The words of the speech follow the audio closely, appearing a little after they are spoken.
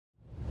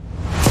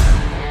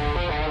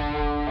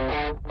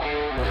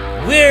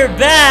We're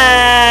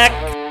back!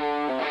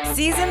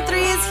 Season 3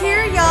 is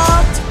here,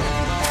 y'all.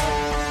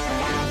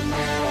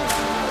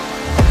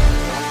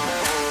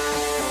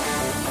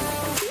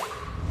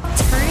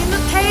 Turning the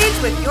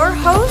page with your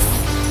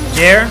hosts,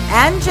 Jer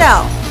and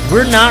Jel.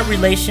 We're not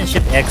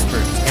relationship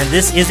experts, and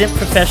this isn't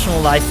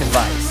professional life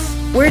advice.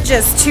 We're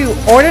just two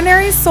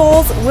ordinary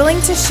souls willing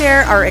to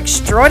share our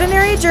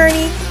extraordinary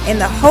journey in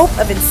the hope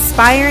of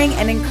inspiring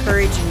and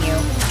encouraging you.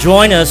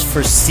 Join us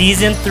for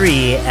Season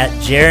 3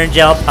 at Jer and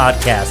Jel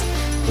Podcast.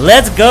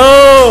 Let's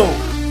go!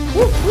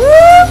 Woo woo!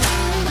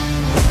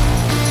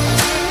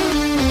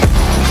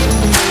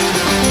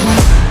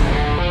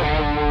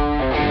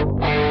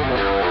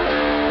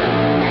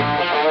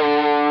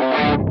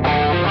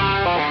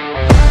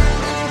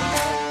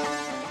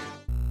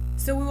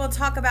 So we will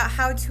talk about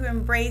how to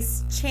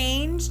embrace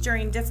change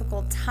during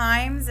difficult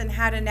times and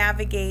how to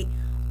navigate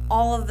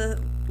all of the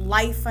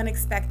life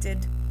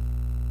unexpected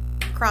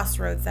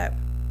crossroads that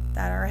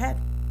are ahead.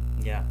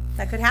 Yeah.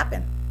 That could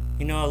happen.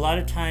 You know, a lot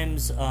of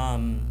times,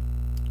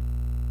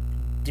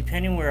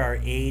 depending where our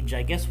age,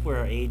 I guess where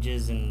our age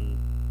is and,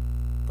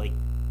 like,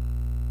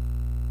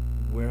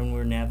 when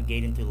we're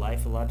navigating through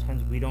life, a lot of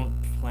times we don't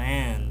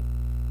plan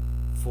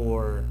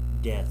for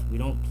death. We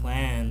don't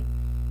plan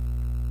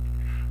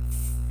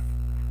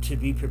to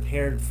be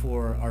prepared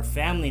for our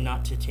family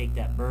not to take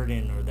that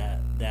burden or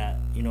that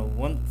you know,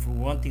 for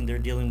one thing, they're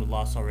dealing with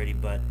loss already,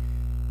 but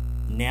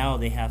now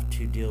they have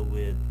to deal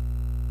with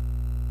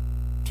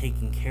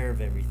taking care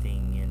of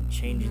everything and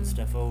changing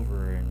stuff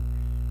over and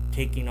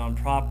taking on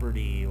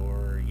property,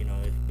 or, you know,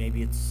 if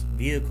maybe it's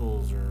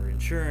vehicles or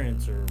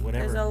insurance or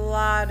whatever. There's a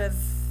lot of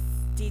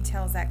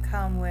details that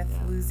come with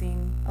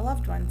losing a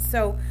loved one.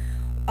 So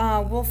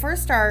we'll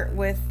first start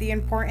with the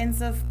importance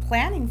of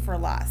planning for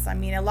loss. I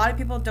mean, a lot of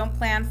people don't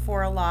plan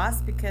for a loss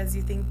because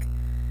you think,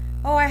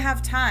 oh, I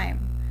have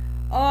time.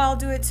 Oh, I'll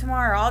do it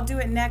tomorrow. I'll do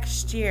it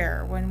next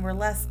year when we're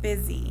less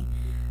busy.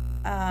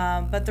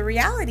 But the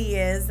reality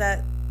is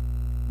that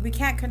we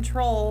can't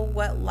control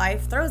what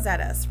life throws at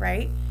us,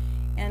 right?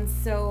 And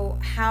so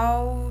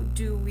how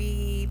do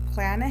we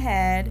plan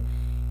ahead,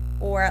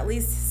 or at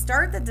least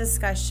start the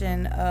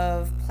discussion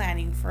of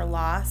planning for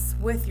loss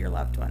with your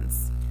loved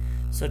ones?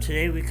 So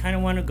today we kind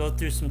of want to go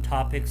through some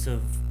topics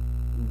of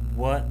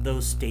what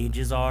those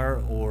stages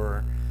are,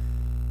 or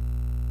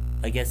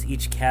I guess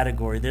each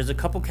category. There's a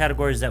couple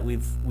categories that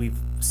we've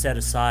set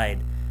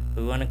aside,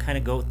 but we want to kind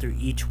of go through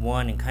each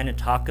one and kind of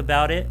talk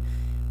about it.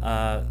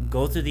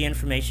 Go through the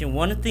information.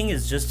 One thing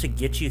is just to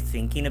get you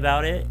thinking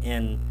about it,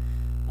 and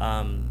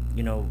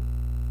you know,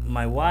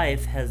 my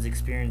wife has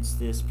experienced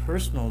this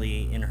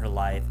personally in her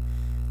life,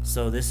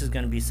 so this is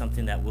going to be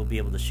something that we'll be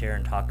able to share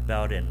and talk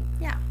about, and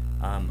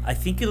I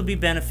think it'll be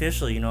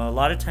beneficial. You know, a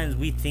lot of times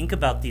we think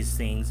about these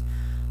things.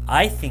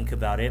 I think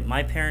about it.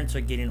 My parents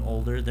are getting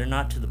older. They're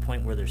not to the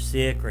point where they're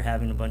sick or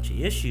having a bunch of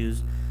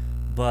issues,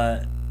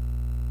 but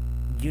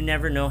you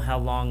never know how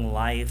long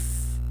life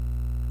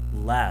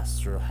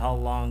lasts, or how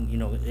long, you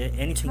know,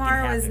 anything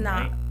Tomorrow can happen, is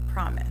not right?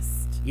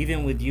 promised.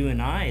 Even with you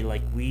and I,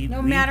 like,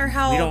 No matter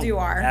how old you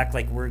are, act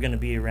like we're going to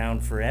be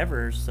around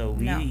forever, so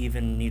we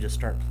even need to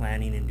start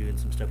planning and doing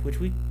some stuff, which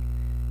we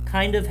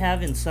kind of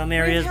have in some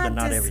areas, but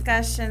not everything. We've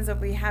had discussions,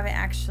 but we haven't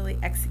actually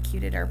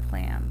executed our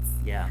plans.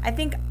 Yeah. I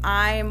think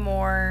I'm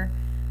more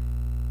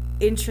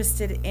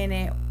interested in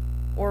it,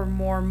 or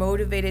more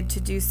motivated to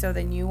do so,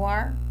 than you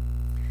are.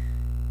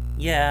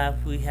 Yeah,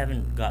 we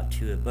haven't got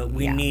to it, but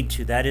we need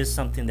to. That is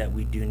something that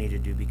we do need to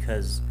do,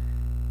 because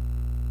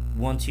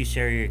once you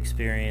share your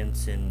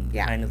experience and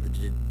kind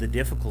of the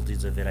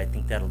difficulties of it, I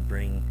think that'll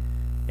bring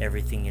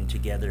everything in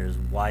together as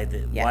why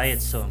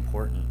it's so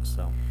important.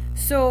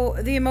 So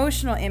the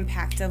emotional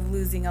impact of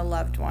losing a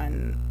loved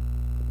one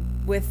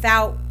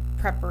without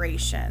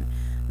preparation,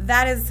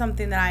 that is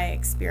something that I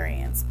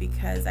experienced,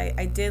 because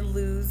I did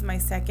lose my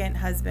second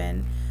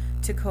husband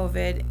to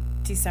COVID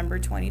December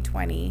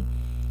 2020.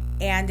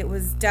 And it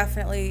was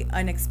definitely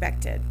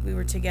unexpected. We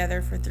were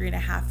together for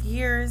 3.5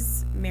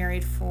 years,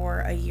 married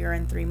for 1 year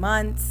and 3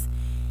 months,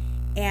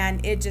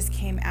 and it just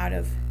came out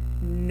of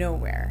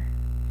nowhere.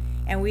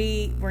 And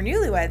we were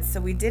newlyweds, so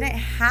we didn't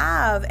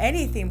have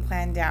anything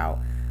planned out.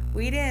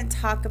 We didn't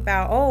talk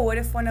about, oh, what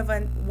if one of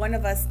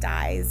us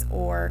dies,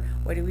 or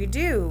what do we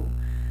do,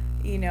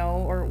 you know,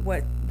 or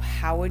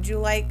how would you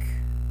like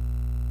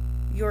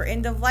your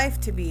end of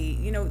life to be?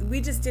 You know, we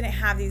just didn't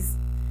have these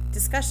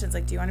discussions,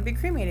 like, do you want to be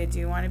cremated, do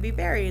you want to be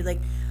buried? Like,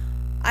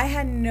 I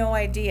had no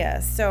idea.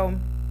 So,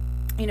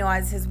 you know,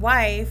 as his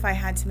wife, I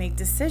had to make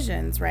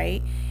decisions,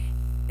 right?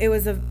 It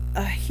was a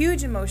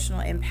huge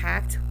emotional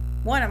impact.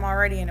 One, I'm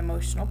already an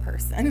emotional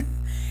person,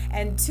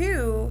 and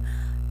two,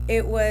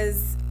 it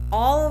was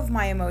all of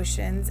my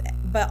emotions,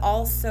 but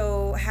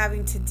also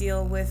having to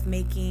deal with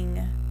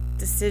making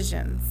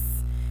decisions,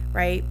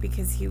 right?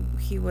 Because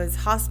he was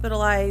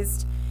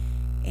hospitalized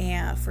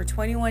and for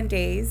 21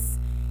 days,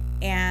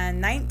 and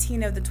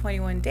 19 of the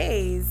 21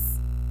 days,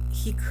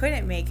 he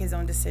couldn't make his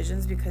own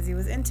decisions because he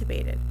was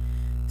intubated.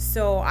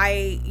 So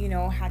I,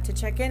 had to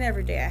check in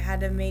every day. I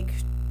had to make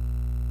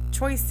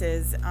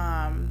choices.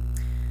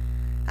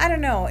 I I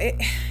don't know.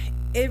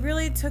 It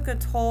really took a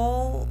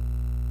toll,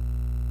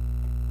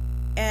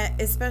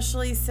 and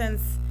especially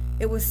since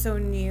it was so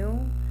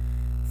new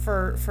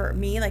for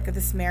me, like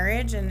this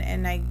marriage,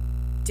 and I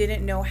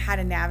didn't know how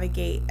to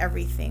navigate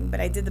everything, but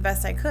I did the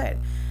best I could.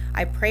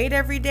 I prayed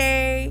every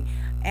day,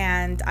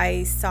 and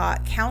I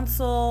sought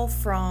counsel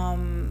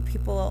from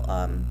people,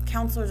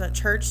 counselors at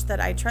church that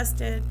I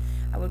trusted.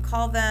 I would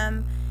call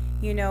them.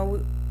 You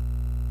know,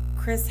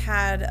 Chris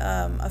had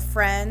a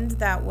friend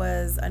that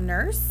was a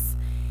nurse,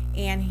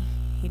 and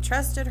he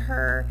trusted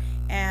her,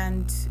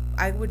 and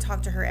I would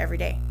talk to her every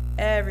day,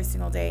 every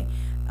single day.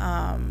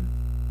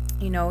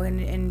 You know,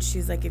 and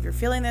she's like, if you're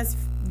feeling this,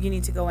 you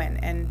need to go in.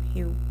 And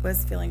he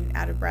was feeling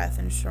out of breath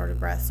and short of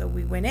breath, so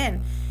we went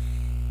in.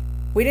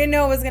 We didn't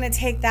know it was going to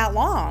take that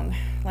long.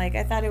 Like,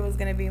 I thought it was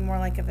going to be more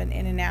like of an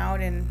in and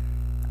out, and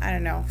I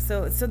don't know.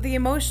 So the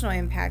emotional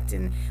impact,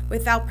 and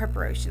without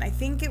preparation, I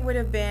think it would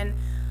have been,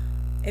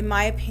 in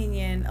my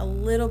opinion, a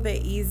little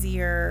bit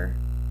easier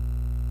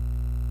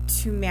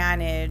to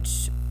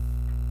manage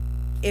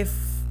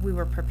if we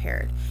were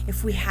prepared,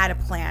 if we had a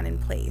plan in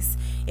place,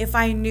 if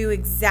I knew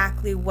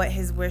exactly what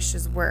his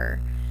wishes were.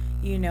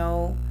 You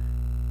know,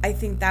 I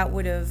think that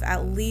would have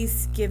at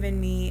least given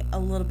me a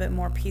little bit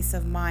more peace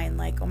of mind.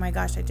 Like, oh my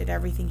gosh, I did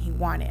everything he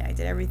wanted. I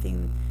did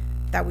everything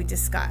that we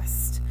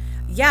discussed.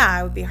 Yeah,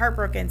 I would be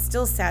heartbroken,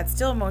 still sad,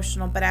 still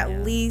emotional, but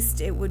at least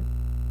it would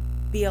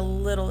be a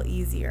little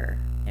easier,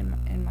 in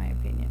my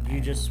opinion. You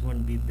just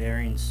wouldn't be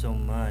bearing so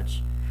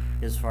much,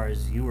 as far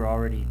as you were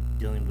already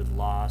dealing with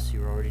loss.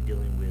 You were already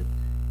dealing with,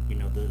 you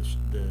know,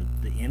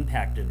 the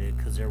impact of it,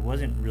 because there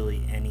wasn't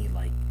really any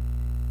like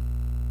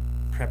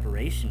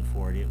preparation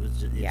for it.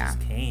 It just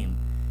came,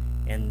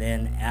 and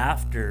then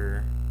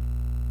after,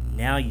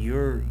 now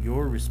you're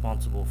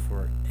responsible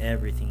for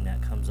everything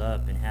that comes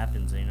up and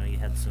happens. You know, you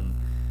had some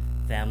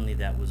family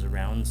that was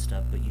around and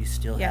stuff, but you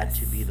still had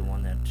to be the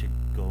one that to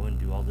go and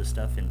do all this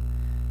stuff, and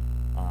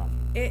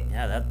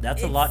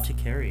that's a lot to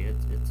carry.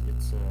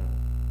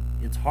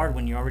 It's hard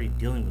when you're already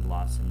dealing with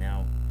loss, and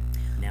now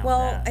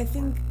well, I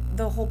think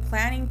the whole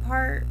planning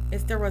part,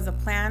 if there was a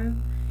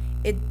plan,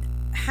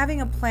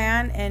 having a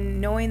plan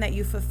and knowing that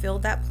you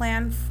fulfilled that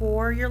plan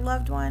for your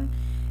loved one,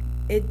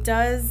 it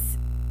does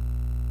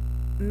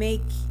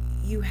make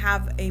you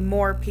have a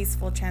more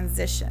peaceful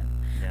transition.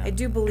 I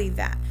do believe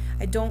that.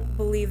 I don't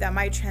believe that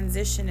my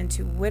transition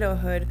into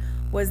widowhood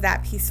was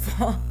that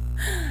peaceful.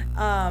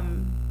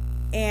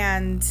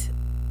 And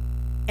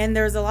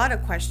there's a lot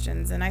of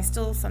questions, and I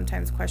still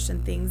sometimes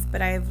question things,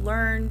 but I've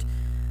learned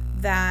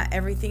that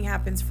everything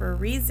happens for a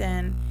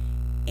reason,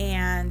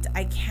 and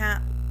I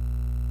can't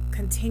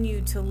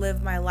continue to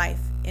live my life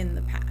in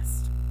the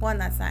past. One,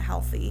 that's not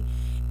healthy,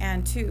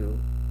 and two,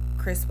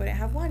 Chris wouldn't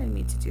have wanted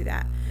me to do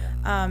that.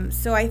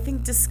 So I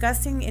think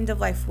discussing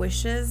end-of-life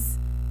wishes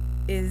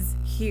is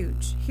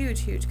huge,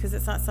 because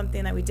it's not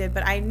something that we did,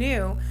 but I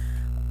knew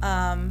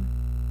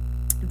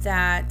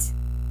that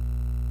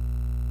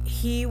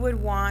he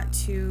would want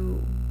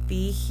to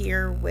be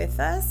here with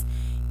us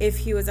if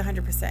he was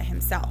 100%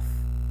 himself,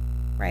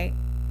 right?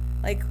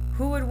 Like,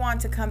 who would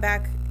want to come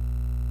back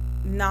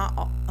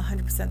not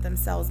 100%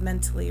 themselves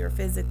mentally or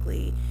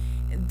physically?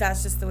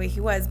 That's just the way he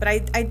was. But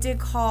I did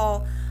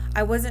call.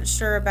 I wasn't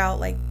sure about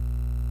like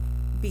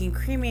being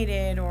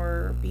cremated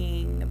or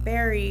being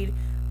buried,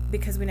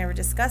 because we never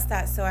discussed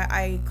that. So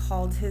I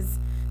called his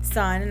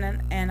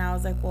son, and I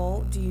was like,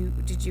 well,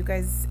 did you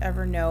guys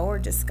ever know or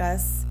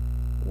discuss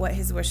what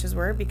his wishes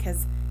were?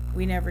 Because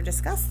we never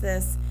discussed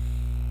this.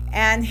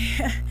 And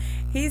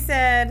he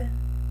said,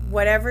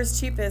 whatever's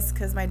cheapest,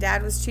 because my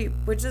dad was cheap,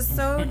 which is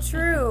so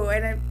true.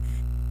 And I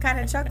kind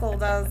of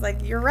chuckled. I was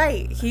like, you're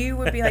right. He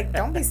would be like,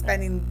 don't be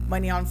spending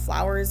money on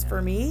flowers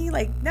for me.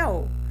 Like,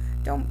 no,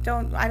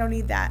 don't, I don't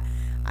need that.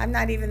 I'm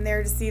not even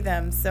there to see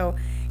them. So,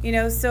 you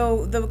know,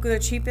 so the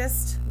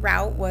cheapest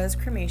route was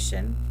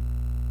cremation.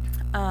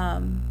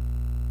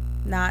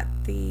 Not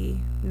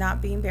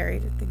being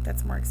buried. I think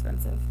that's more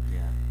expensive.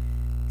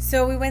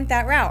 So we went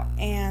that route,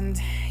 and,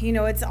 you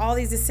know, it's all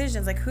these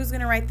decisions, like who's going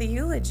to write the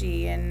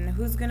eulogy and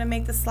who's going to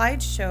make the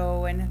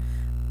slideshow, and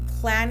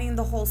planning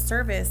the whole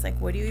service.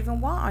 Like, what do you even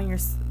want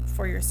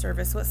for your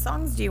service? What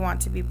songs do you want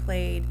to be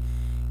played?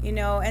 You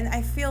know, and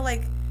I feel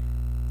like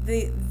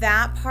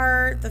that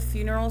part, the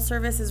funeral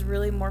service, is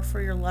really more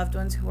for your loved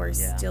ones who are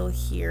still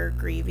here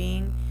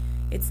grieving.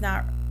 It's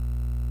not,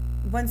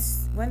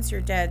 once you're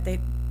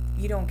dead,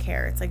 you don't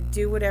care. It's like,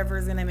 do whatever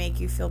is going to make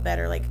you feel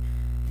better. Like,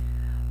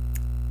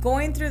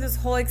 going through this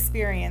whole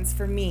experience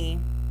for me,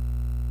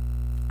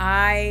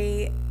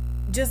 I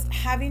just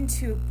having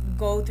to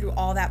go through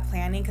all that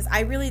planning, because I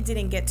really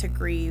didn't get to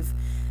grieve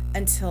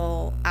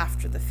until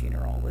after the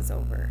funeral was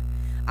over.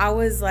 I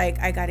was like,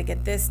 I got to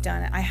get this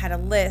done. I had a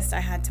list. I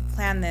had to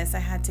plan this. I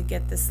had to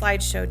get the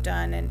slideshow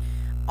done, and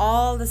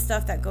all the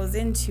stuff that goes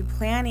into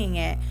planning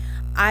it.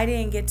 I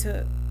didn't get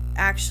to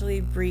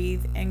actually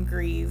breathe and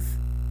grieve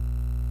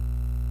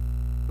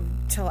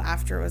till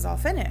after it was all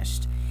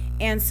finished.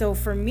 And so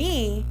for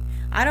me,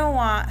 I don't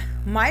want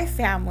my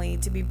family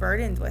to be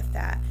burdened with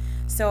that.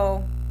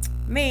 So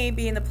me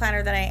being the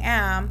planner that I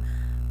am,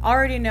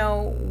 already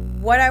know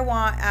what I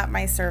want at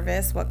my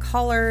service, what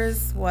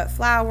colors, what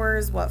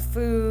flowers, what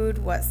food,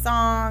 what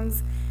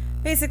songs,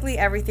 basically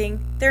everything.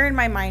 They're in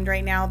my mind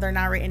right now. They're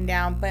not written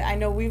down, but I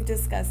know we've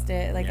discussed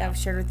it. Like, I've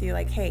shared with you,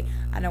 like, hey,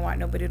 I don't want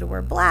nobody to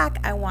wear black.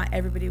 I want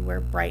everybody to wear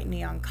bright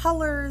neon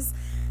colors,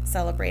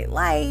 celebrate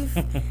life.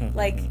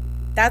 Like,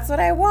 that's what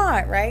I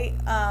want, right?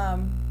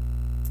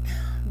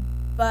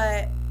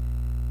 But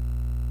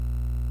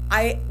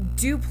I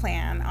do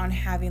plan on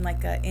having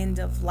like a end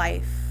of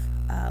life,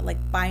 like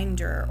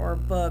binder or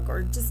book,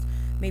 or just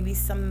maybe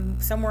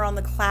somewhere on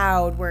the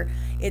cloud where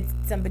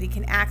somebody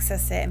can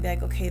access it and be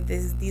like, okay,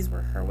 these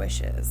were her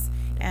wishes,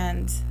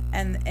 and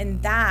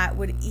that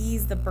would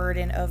ease the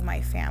burden of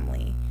my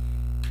family,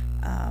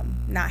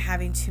 not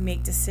having to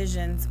make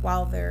decisions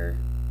while they're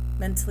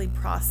mentally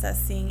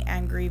processing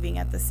and grieving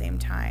at the same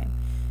time.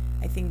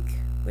 I think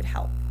would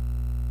help.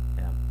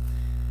 Yeah,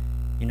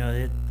 you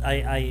know,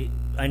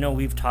 I know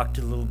we've talked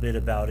a little bit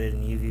about it,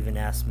 and you've even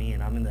asked me,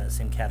 and I'm in that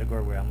same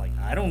category where I'm like,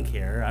 I don't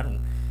care. I don't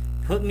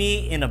put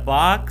me in a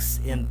box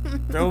and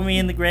throw me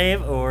in the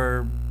grave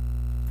or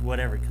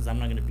whatever, because I'm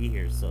not going to be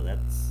here. So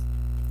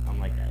I'm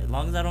like, as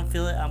long as I don't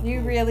feel it, I'm You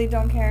cool. really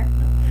don't care?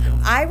 No, I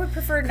don't. I would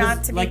prefer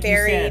not to be like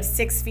buried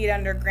 6 feet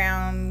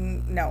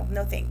underground. No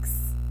thanks.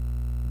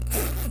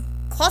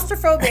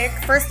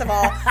 Claustrophobic, first of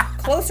all,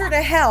 closer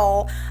to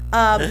hell.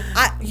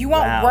 You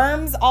want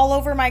worms all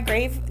over my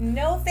grave?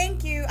 No,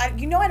 thank you. I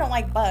don't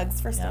like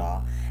bugs, first of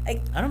all. I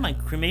don't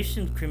mind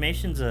cremation.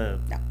 Cremation's a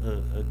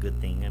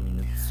good thing. I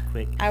mean, it's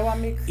quick. I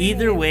want me cremated.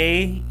 Either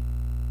way,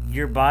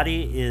 your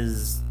body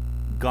is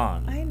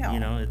gone. I know. You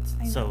know,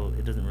 so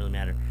it doesn't really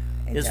matter.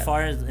 As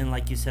far as, and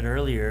like you said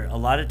earlier, a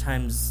lot of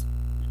times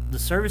the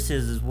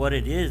services is what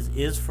it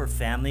is for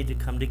family to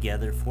come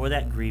together for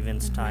that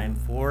grievance time,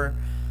 for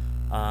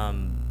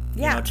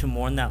you know, to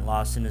mourn that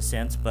loss in a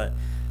sense. But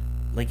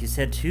like you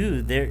said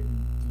too,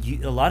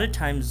 a lot of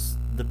times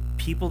the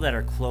people that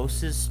are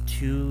closest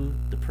to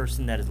the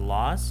person that is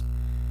lost,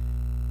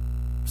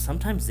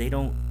 sometimes they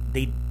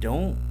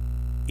don't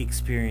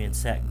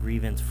experience that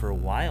grievance for a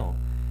while.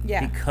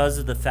 Yeah. Because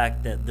of the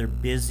fact that they're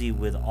busy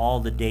with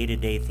all the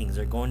day-to-day things.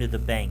 They're going to the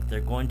bank.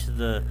 They're going to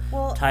the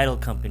title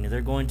company.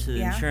 They're going to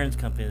the insurance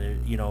company.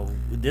 You know,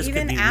 this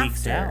could be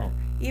weeks out.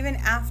 Even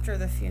after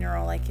the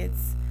funeral, like,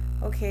 it's,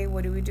 okay,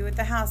 what do we do with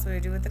the house? What do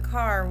we do with the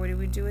car? What do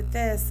we do with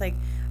this? Like,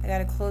 I got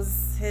to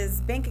close his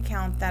bank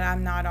account that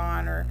I'm not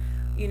on, or,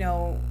 you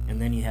know.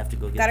 And then you have to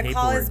go get paperwork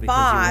call his because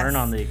boss. you weren't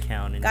on the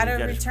account, and you got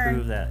to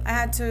prove that. I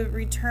had to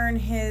return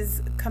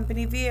his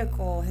company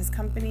vehicle, his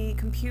company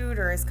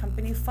computer, his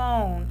company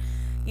phone.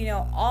 You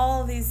know,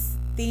 all these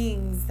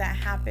things that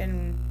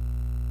happen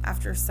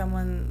after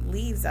someone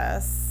leaves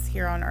us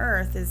here on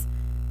Earth is,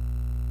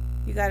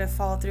 you got to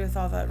follow through with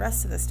all the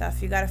rest of the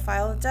stuff. You got to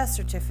file a death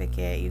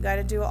certificate. You got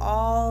to do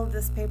all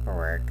this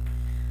paperwork.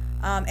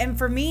 And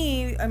for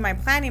me, in my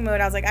planning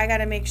mode, I was like, I got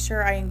to make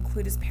sure I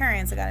include his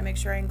parents. I got to make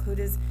sure I include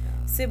his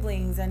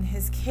siblings and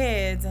his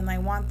kids. And I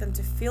want them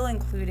to feel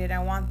included.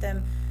 I want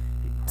them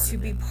to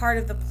be part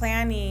of the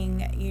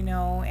planning, you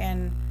know.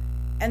 And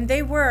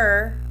they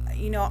were,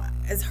 you know,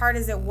 as hard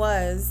as it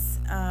was.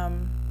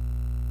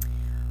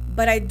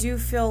 But I do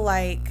feel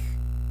like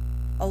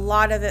a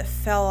lot of it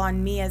fell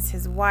on me as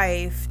his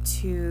wife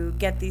to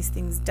get these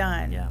things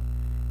done. Yeah.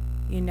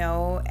 You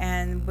know,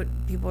 and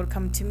people would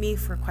come to me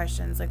for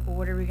questions like, well,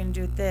 what are we going to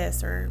do with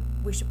this? Or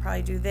we should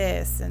probably do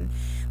this. And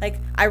like,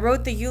 I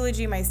wrote the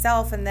eulogy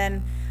myself, and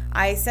then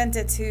I sent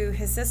it to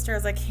his sister. I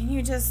was like, can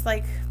you just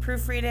like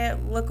proofread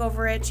it, look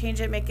over it,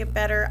 change it, make it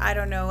better? I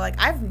don't know. Like,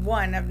 I've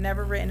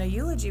never written a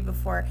eulogy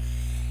before.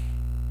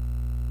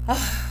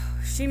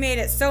 She made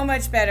it so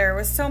much better. It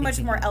was so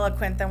much more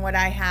eloquent than what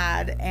I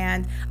had.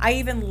 And I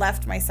even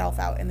left myself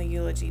out in the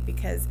eulogy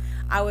because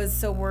I was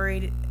so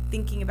worried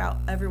thinking about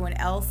everyone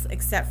else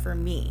except for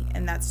me.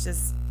 And that's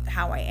just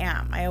how I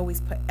am. I always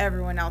put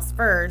everyone else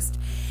first.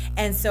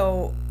 And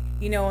so,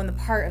 you know, in the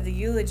part of the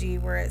eulogy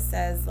where it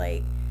says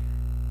like,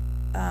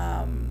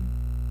 the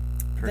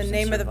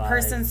name of the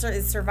person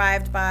is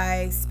survived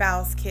by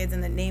spouse, kids,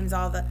 and the names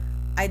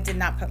I did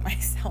not put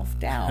myself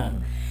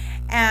down.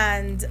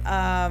 And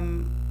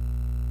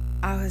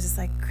I was just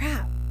like,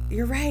 crap,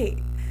 you're right.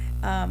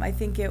 I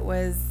think it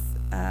was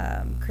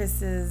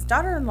Chris's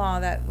daughter-in-law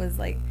that was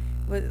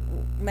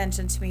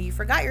mentioned to me, you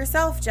forgot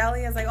yourself,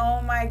 Jelly. I was like,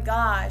 oh my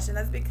gosh. And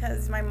that's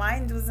because my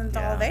mind wasn't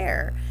all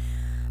there.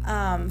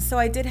 So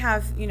I did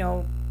have, you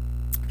know,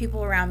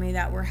 people around me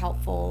that were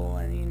helpful,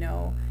 and, you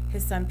know,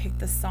 his son picked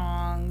the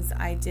songs.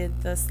 I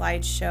did the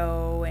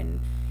slideshow, and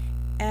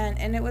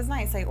it was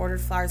nice. I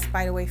ordered flowers.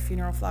 By the way,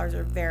 funeral flowers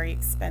are very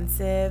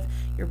expensive.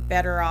 You're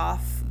better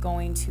off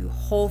going to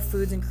Whole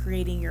Foods and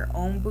creating your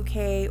own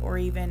bouquet, or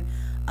even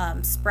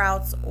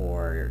Sprouts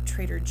or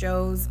Trader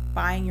Joe's,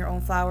 buying your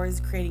own flowers,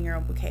 creating your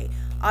own bouquet.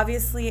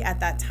 Obviously, at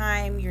that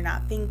time, you're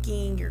not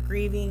thinking, you're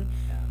grieving.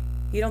 Yeah.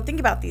 You don't think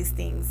about these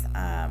things.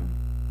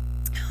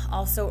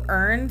 Also,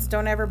 urns.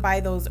 Don't ever buy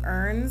those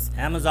urns.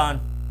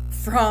 Amazon.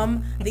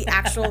 From the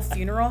actual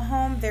funeral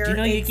home. They're Do you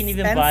know expensive. You can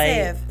even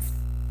buy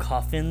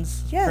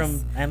coffins Yes.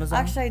 from Amazon?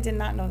 Actually, I did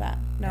not know that.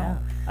 No. Yeah,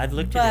 I've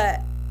looked at it.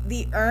 But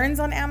the urns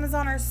on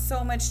Amazon are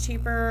so much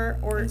cheaper.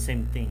 Or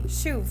Same thing.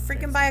 shoot,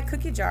 freaking buy a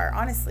cookie jar.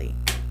 Honestly,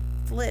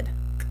 the lid.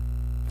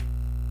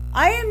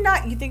 I am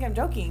not. You think I'm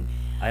joking?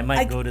 I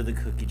might go to the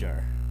cookie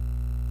jar.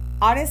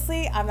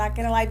 Honestly, I'm not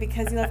gonna lie.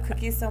 Because you love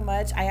cookies so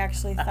much, I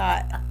actually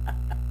thought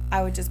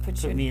I would just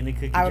put you me in a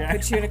cookie jar. I would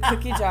put you in a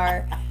cookie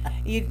jar.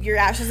 Your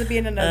ashes would be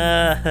in a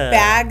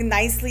bag,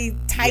 nicely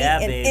tight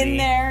and baby. in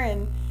there,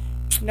 and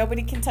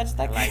nobody can touch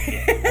that. I like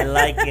it.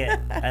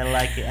 I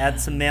like it. Add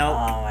some milk.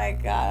 Oh my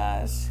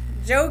gosh.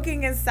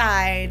 Joking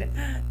aside,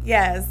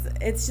 yes,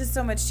 it's just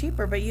so much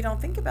cheaper, but you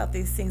don't think about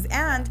these things.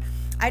 And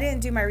I didn't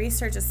do my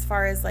research as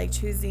far as like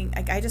choosing.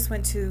 Like I just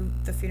went to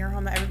the funeral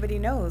home that everybody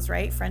knows,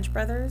 right? French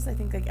Brothers. I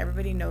think like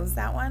everybody knows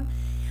that one.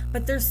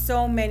 But there's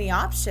so many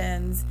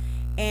options,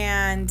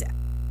 and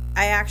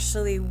I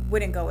actually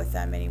wouldn't go with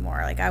them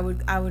anymore. Like I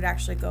would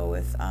actually go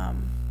with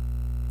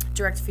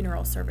Direct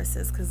Funeral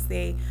Services because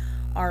they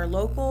are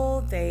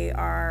local. They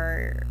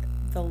are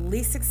the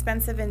least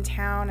expensive in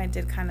town. I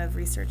did kind of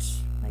research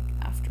like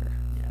after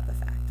the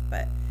fact,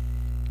 but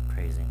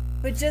crazy.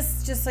 But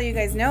just so you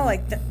guys know,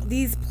 like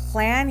these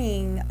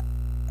planning,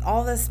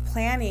 all this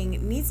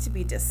planning needs to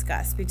be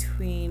discussed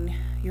between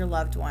your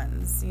loved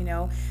ones. You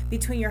know,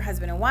 between your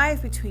husband and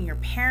wife, between your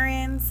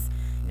parents.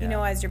 You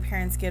know, as your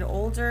parents get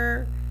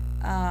older.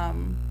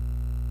 You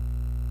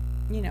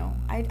know,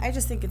 I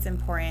just think it's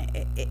important.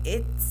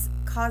 It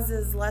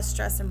causes less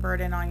stress and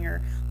burden on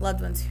your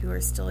loved ones who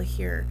are still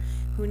here,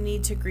 who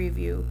need to grieve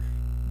you,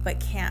 but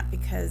can't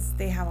because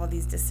they have all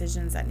these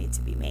decisions that need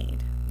to be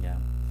made. Yeah.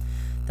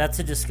 That's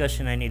a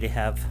discussion I need to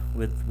have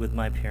with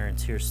my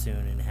parents here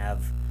soon and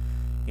have,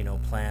 you know,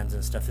 plans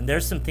and stuff. And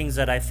there's some things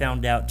that I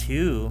found out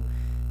too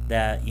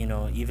that, you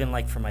know, even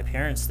like for my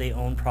parents, they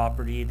own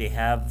property, they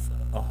have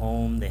a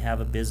home, they have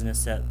a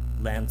business that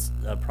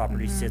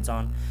property sits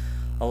on.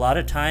 A lot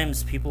of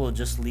times people will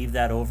just leave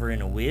that over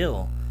in a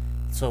will.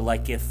 So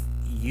like if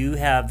you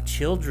have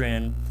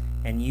children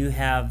and you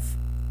have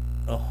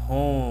a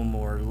home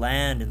or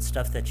land and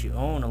stuff that you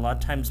own, a lot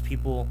of times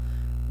people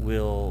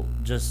will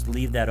just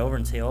leave that over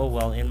and say, oh,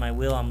 well, in my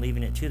will, I'm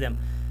leaving it to them.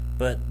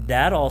 But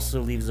that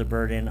also leaves a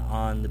burden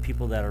on the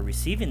people that are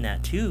receiving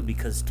that too,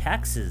 because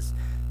taxes.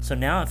 So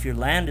now if your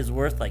land is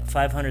worth like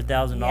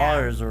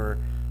 $500,000 or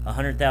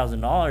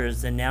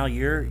 $100,000, then now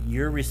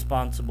you're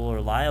responsible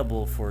or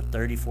liable for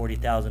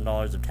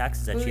 $30,000-$40,000 of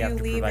taxes that you have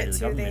to provide to the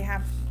government. They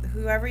have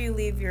whoever you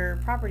leave your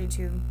property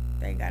to,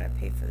 they gotta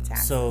pay for the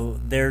taxes. So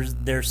there's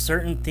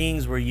certain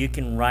things where you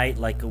can write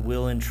like a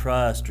will and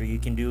trust, or you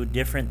can do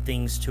different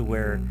things to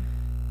where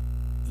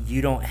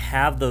you don't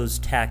have those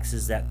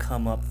taxes that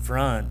come up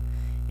front,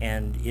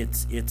 and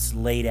it's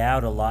laid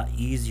out a lot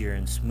easier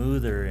and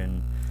smoother,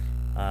 and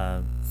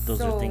those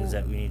are things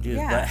that we need to do.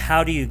 But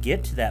how do you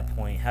get to that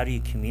point? How do you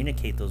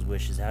communicate those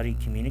wishes? How do you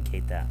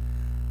communicate that?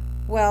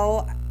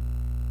 Well,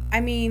 I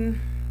mean,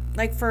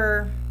 like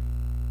before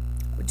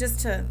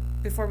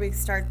we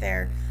start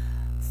there,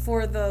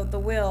 for the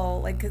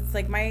will, like, 'cause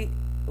like my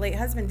late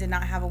husband did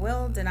not have a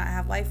will, did not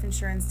have life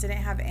insurance, didn't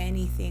have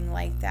anything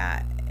like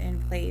that in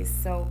place.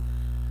 So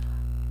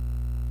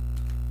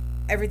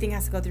everything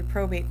has to go through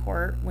probate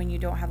court when you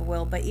don't have a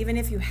will. But even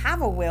if you have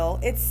a will,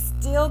 it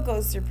still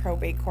goes through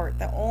probate court.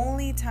 The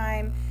only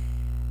time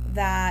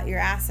that your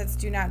assets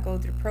do not go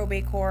through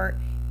probate court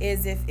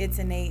is if it's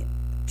in a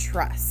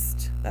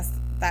trust. That's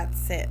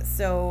it.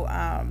 So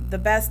the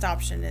best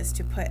option is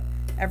to put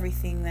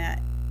everything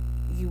that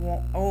you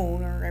won't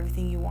own or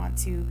everything you want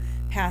to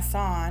pass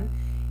on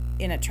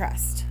in a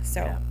trust.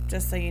 So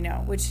just so you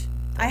know, which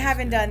I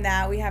haven't done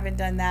that. We haven't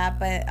done that,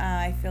 but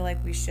I feel like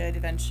we should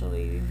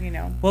eventually, you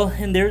know. Well,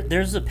 and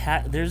there's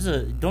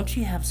don't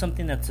you have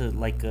something that's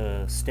like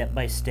a step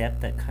by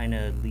step that kind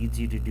of leads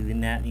you to doing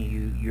that,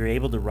 and you're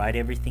able to write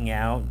everything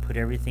out and put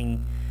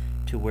everything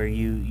to where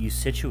you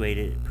situate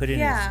it, put it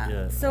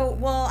in.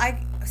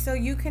 So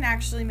you can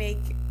actually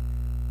make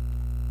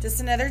just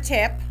another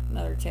tip.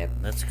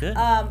 That's good.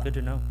 Good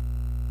to know.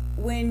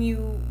 When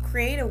you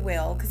create a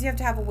will, because you have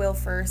to have a will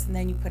first and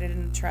then you put it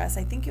in a trust,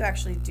 I think you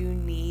actually do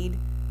need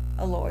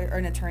a lawyer or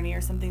an attorney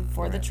or something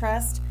for the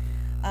trust.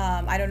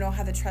 I don't know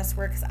how the trust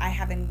works. I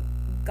haven't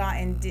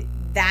gotten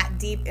that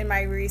deep in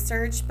my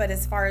research, but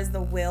as far as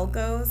the will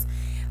goes,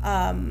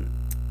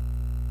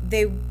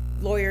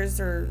 lawyers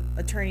or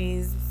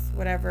attorneys,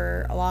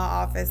 whatever,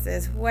 law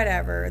offices,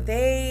 whatever,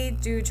 they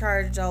do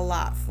charge a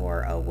lot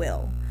for a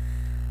will.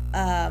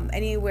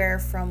 Anywhere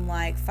from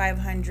like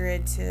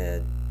 $500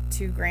 to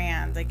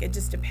 $2,000. Like it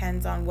just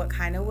depends on what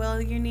kind of will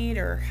you need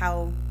or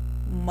how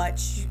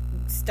much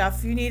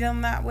stuff you need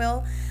on that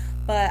will.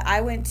 But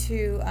I went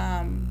to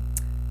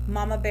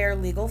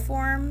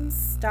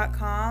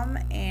mamabearlegalforms.com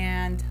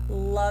and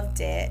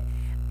loved it,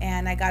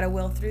 and I got a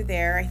will through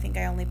there. I think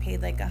I only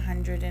paid like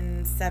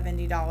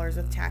 $170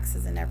 with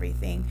taxes and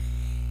everything.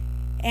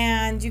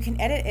 And you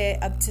can edit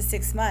it up to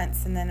 6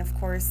 months, and then of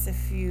course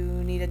if you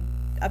need to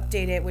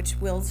update it, which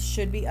wills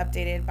should be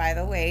updated, by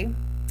the way,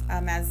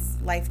 as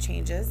life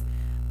changes.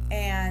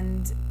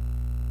 And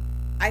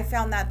I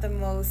found that the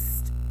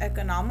most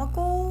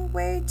economical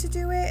way to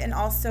do it, and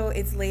also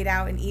it's laid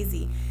out and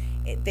easy.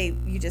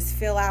 You just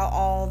fill out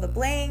all the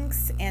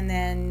blanks, and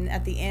then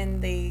at the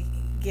end they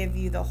give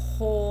you the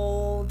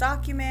whole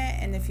document,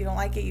 and if you don't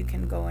like it, you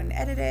can go and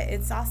edit it.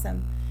 It's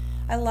awesome.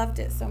 I loved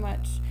it so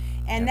much.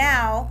 And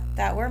now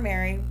that we're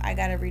married, I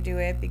got to redo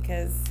it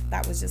because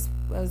that was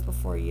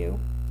before you.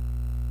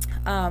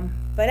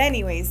 But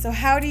anyway, so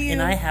how do you...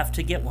 And I have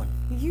to get one.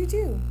 You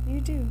do.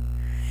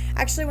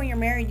 Actually, when you're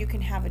married, you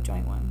can have a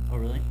joint one. Oh,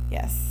 really?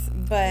 Yes.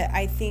 But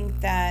I think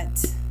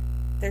that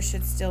there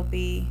should still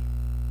be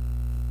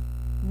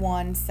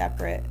one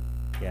separate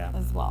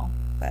as well.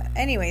 But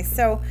anyway,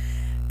 so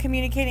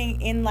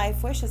communicating in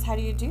life wishes, how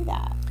do you do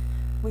that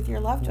with your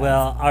loved ones?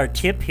 Well, our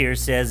tip here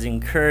says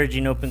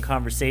encouraging open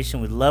conversation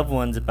with loved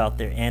ones about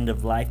their end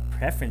of life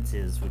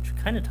preferences, which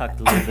we kind of talked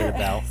a little bit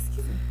about.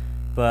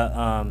 But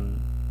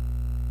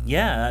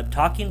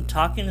talking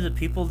to the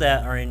people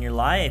that are in your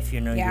life,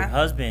 your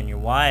husband, your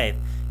wife,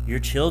 your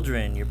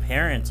children, your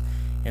parents,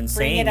 and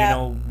saying,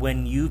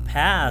 when you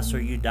pass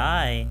or you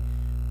die,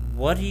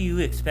 what do you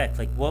expect?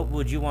 Like, what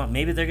would you want?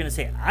 Maybe they're going to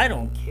say, I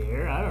don't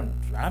care.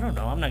 I don't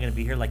know. I'm not going to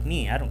be here like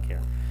me. I don't care.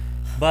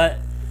 But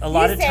a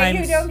lot of times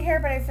you don't care,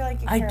 but I feel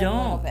like you care a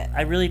little bit.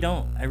 I really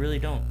don't.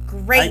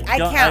 Great.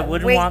 I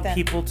wouldn't want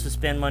people to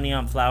spend money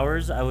on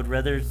flowers. I would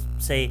rather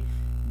say,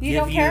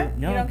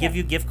 give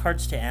you gift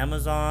cards to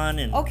Amazon.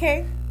 And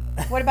okay.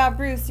 What about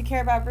Bruce? You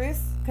care about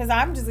Bruce? Because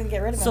I'm just going to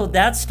get rid of him. So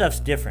that stuff's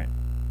different.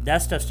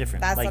 That's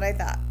like, what I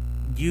thought.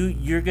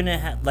 You're going to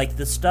have, like,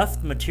 the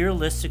stuff,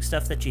 materialistic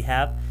stuff that you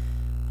have,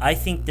 I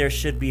think there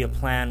should be a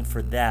plan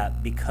for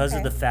that because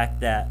of the fact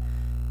that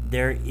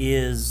there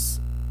is,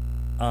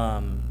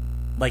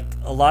 like,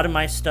 a lot of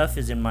my stuff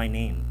is in my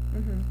name.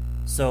 Mm-hmm.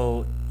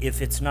 So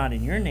if it's not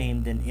in your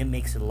name, then it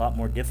makes it a lot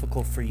more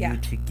difficult for you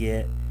to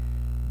get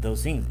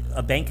those things.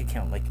 A bank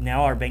account, like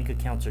now our bank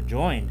accounts are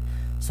joined,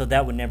 so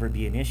that would never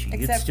be an issue.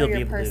 Except you'd still for your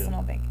be able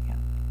personal bank account.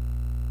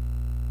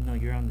 No,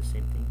 you're on the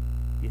same thing.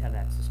 You have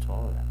access to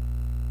all of that.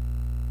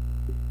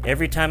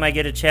 Every time I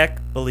get a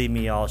check, believe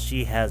me, y'all,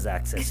 she has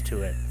access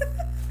to it.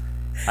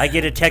 I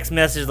get a text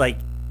message like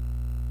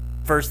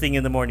first thing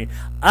in the morning.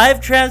 I've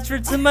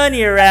transferred some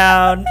money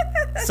around,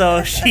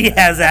 so she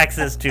has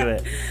access to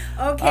it.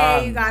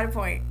 Okay, you got a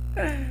point.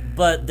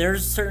 But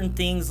there's certain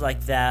things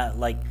like that,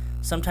 like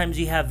sometimes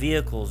you have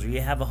vehicles or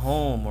you have a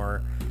home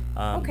or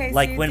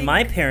like when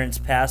my parents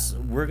pass,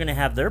 we're going to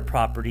have their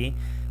property.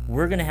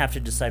 We're going to have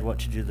to decide what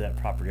to do to that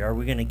property. Are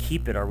we going to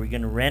keep it? Are we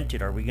going to rent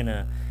it? Are we going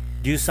to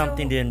do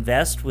something to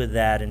invest with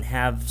that and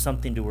have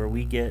something to where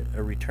we get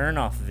a return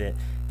off of it?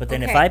 But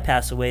then if I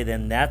pass away,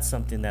 then that's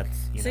something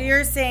that's, So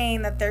you're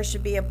saying that there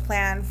should be a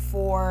plan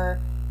for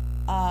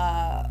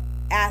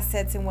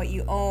assets and what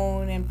you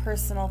own and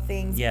personal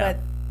things, but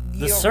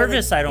the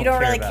service I don't care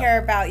about. You don't really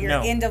care about your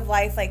end of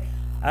life, like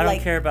I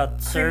don't care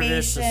about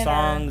service, the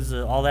songs,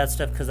 all that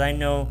stuff, because I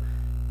know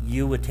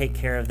you would take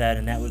care of that,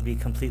 and that would be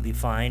completely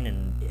fine.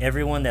 And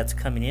everyone that's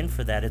coming in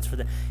for that, it's for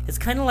the. It's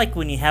kind of like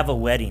when you have a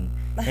wedding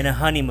and a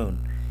honeymoon.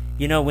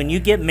 When you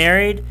get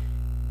married,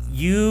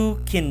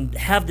 you can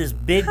have this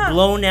big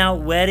blown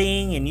out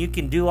wedding, and you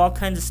can do all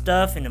kinds of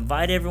stuff and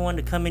invite everyone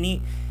to come and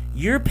eat.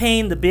 You're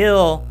paying the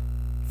bill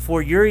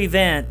for your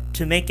event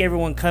to make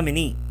everyone come and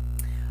eat,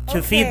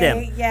 to feed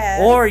them.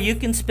 Yes. Or you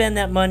can spend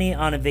that money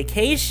on a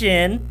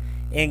vacation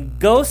and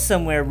go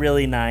somewhere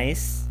really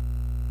nice.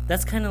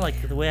 That's kind of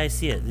like the way I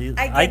see it.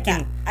 I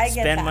can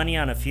spend money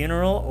on a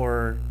funeral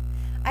or...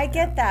 I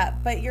get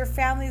that, but your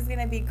family's going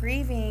to be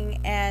grieving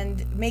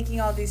and making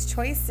all these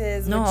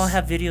choices. No, I'll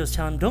have videos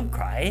telling them, don't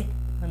cry.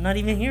 I'm not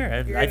even here.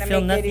 You're going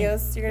to make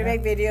videos? You're going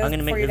to make videos I'm going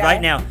to make it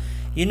right now.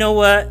 You know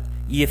what?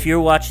 If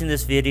you're watching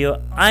this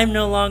video, I'm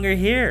no longer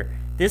here.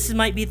 This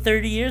might be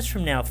 30 years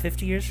from now,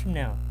 50 years from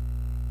now.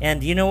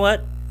 And you know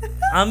what?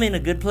 I'm in a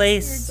good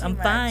place. I'm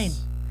fine.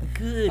 I'm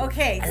good.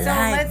 Okay,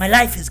 my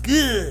life is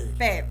good.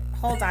 Babe,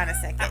 hold on a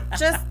second.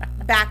 Just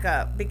back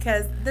up,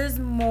 because there's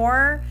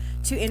more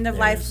to end of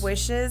life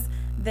wishes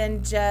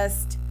than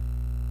just,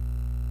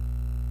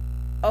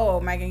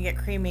 am I gonna get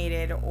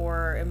cremated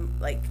or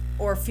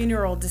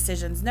funeral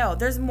decisions. No,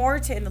 there's more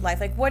to end of life.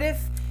 Like, what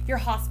if you're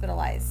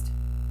hospitalized?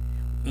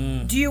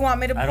 Do you want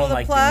me to pull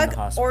the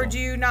plug or do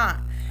you not?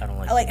 I don't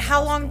like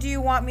how long do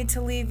you want me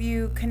to leave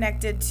you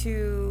connected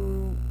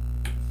to?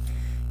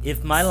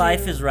 If my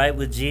life is right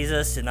with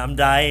Jesus and I'm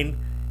dying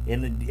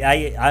and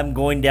I'm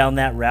going down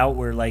that route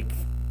where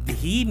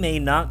he may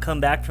not come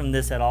back from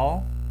this at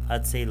all,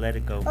 I'd say let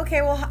it go.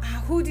 Okay, well,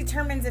 who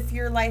determines if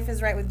your life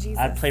is right with Jesus?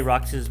 I'd play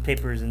rock, scissors,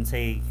 papers and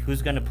say,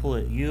 who's going to pull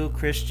it? You,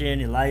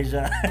 Christian,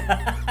 Elijah?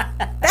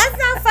 That's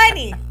not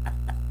funny.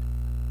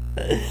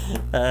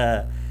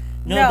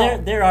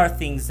 No, there are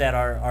things that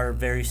are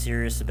very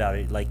serious about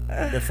it. Like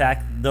the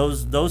fact,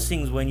 those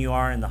things when you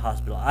are in the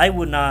hospital. I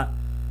would not,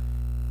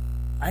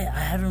 I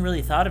haven't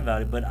really thought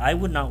about it, but I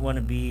would not want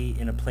to be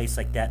in a place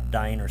like that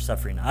dying or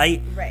suffering.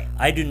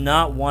 I do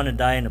not want to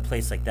die in a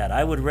place like that.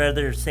 I would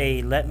rather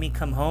say, let me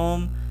come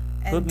home,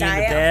 put me in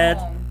the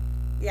bed.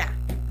 Yeah.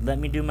 Let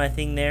me do my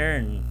thing there,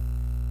 and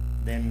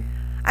then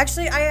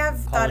Actually, Call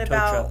a tow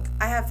truck.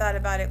 I have thought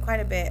about it quite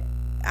a bit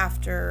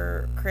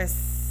after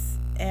Chris,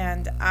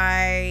 and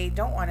I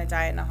don't want to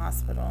die in a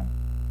hospital.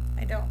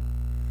 I don't.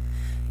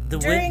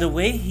 The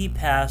way he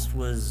passed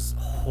was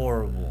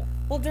horrible.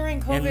 Well,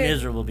 during COVID and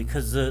miserable,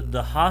 because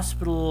the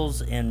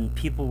hospitals and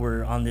people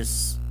were on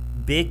this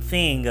big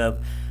thing of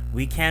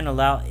we can't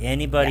allow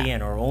anybody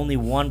in, or only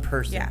one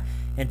person. Yeah.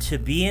 And to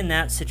be in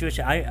that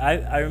situation,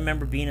 I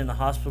remember being in the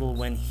hospital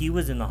when he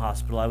was in the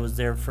hospital. I was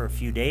there for a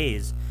few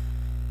days,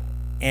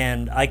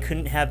 and I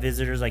couldn't have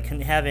visitors. I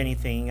couldn't have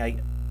anything.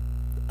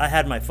 I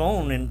had my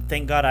phone, and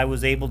thank God I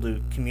was able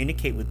to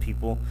communicate with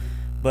people.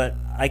 But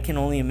I can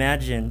only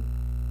imagine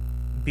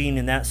being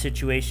in that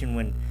situation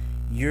when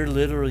you're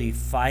literally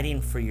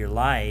fighting for your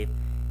life,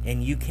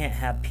 and you can't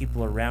have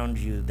people around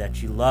you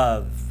that you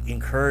love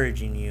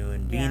encouraging you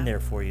and being there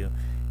for you,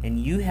 and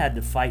you had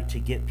to fight to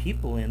get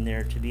people in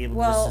there to be able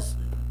to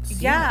see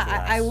him at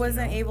last, I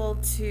wasn't able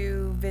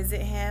to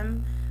visit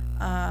him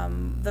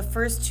the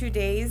first 2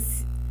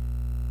 days.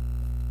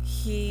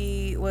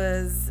 He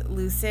was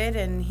lucid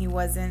and he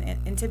wasn't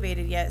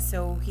intubated yet,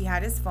 so he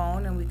had his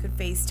phone and we could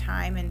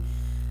FaceTime. And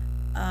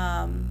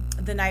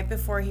the night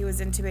before he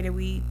was intubated,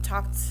 we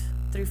talked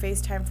through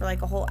FaceTime for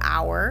like a whole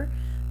hour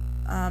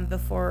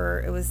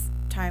before it was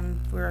time.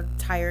 We were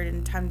tired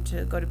and time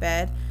to go to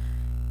bed.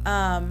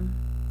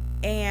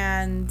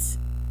 And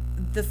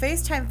the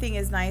FaceTime thing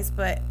is nice,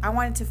 but I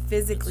wanted to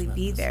physically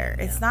be there.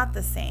 It's not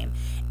the same.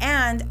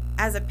 And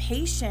as a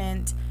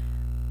patient,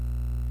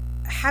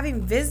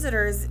 having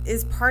visitors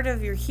is part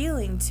of your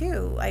healing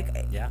too.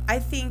 Like, I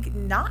think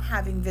not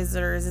having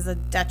visitors is a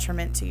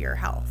detriment to your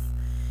health,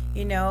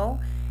 you know?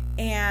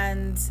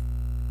 And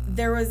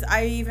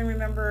I even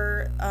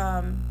remember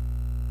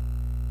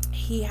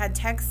he had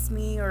texted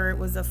me, or it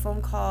was a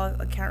phone call.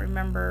 I can't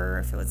remember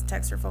if it was a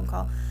text or phone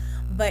call,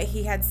 but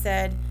he had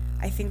said,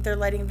 I think they're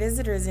letting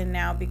visitors in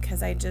now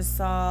because I just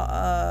saw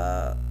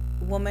a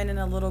woman and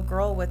a little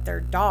girl with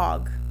their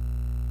dog.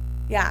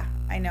 Yeah,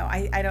 I know.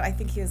 I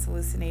think he was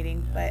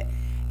hallucinating, but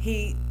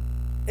he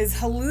was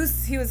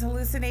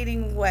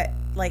hallucinating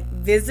like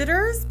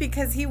visitors,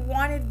 because he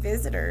wanted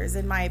visitors,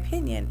 in my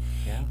opinion.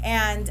 Yeah.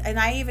 And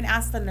I even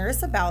asked the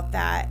nurse about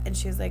that, and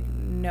she was like,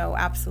 no,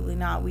 absolutely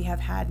not. We have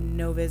had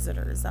no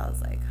visitors. I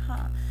was like,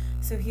 huh.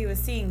 So he was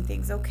seeing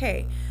things.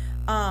 Okay.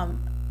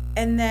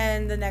 And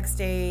then the next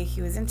day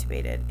he was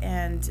intubated,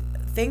 and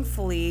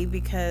thankfully,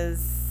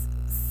 because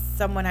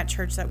someone at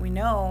church that we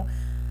know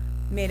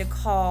made a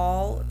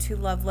call to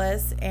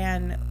Loveless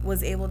and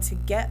was able to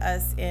get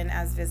us in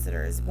as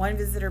visitors. One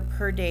visitor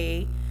per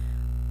day.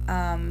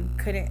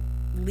 Couldn't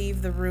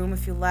leave the room.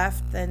 If you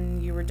left,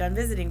 then you were done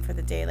visiting for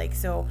the day. Like,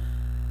 so,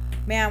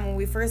 man, when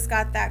we first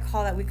got that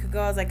call that we could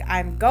go, I was like,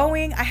 I'm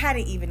going. I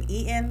hadn't even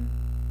eaten.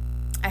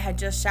 I had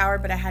just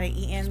showered, but I hadn't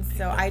eaten.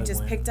 So I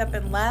just picked up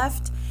and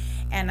left.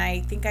 And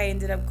I think I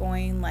ended up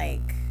going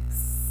like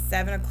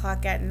 7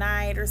 o'clock at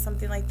night or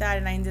something like that.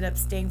 And I ended up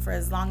staying for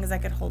as long as I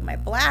could hold my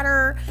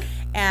bladder.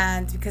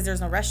 And because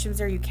there's no restrooms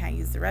there, you can't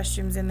use the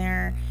restrooms in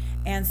there.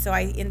 And so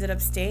I ended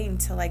up staying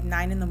till like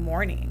 9 in the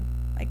morning.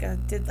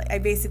 I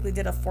basically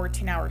did a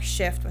 14-hour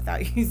shift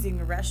without using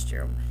the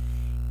restroom.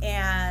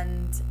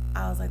 And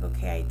I was like,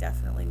 okay, I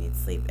definitely need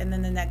sleep. And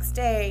then the next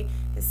day,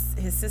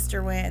 his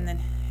sister went, and then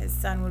his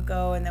son would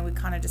go, and then we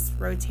kind of just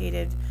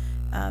rotated,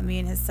 me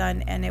and his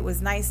son. And it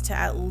was nice to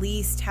at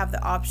least have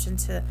the option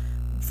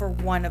for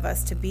one of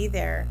us to be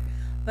there.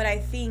 But I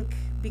think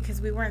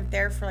because we weren't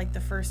there for like the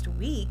first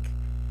week,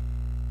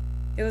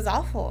 it was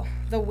awful.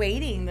 The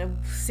waiting, the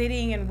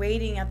sitting and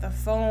waiting at the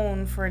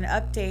phone for an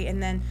update.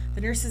 And then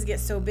the nurses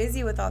get so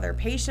busy with all their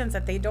patients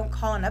that they don't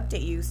call and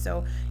update you.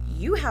 So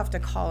you have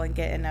to call and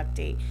get an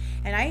update.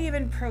 And I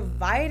even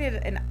provided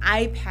an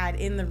iPad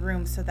in the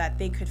room so that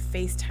they could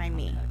FaceTime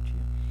me.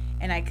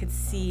 And I could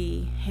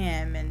see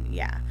him. And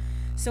yeah.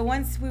 So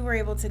once we were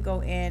able to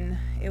go in,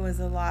 it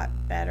was a lot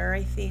better,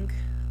 I think.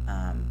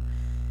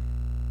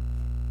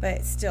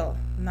 But still,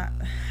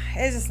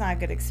 it's just not a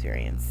good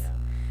experience. Yeah.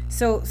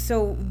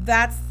 So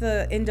that's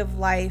the end of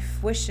life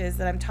wishes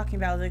that I'm talking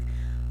about. Like,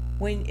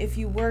 if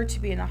you were to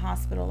be in a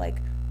hospital, like,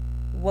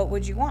 what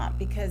would you want?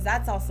 Because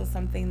that's also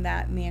something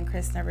that me and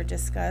Chris never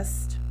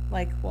discussed.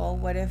 Like, well,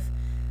 what if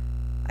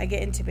I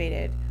get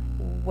intubated?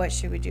 What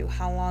should we do?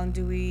 How long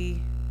do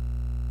we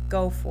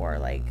go for?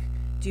 Like,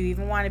 do you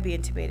even want to be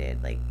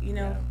intubated? Like,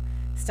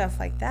 stuff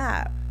like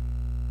that.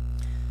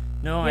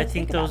 No, I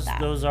think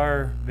those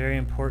are very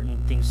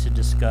important things to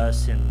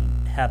discuss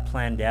and have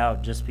planned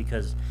out, just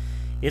because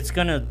it's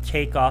going to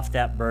take off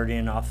that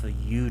burden off of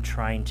you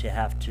trying to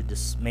have to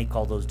make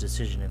all those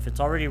decisions. If it's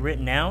already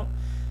written out,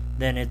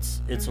 then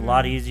it's a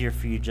lot easier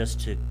for you just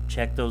to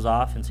check those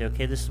off and say,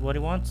 okay, this is what he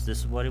wants,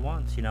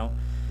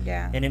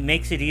 Yeah. And it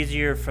makes it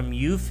easier from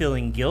you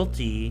feeling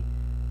guilty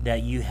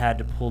that you had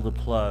to pull the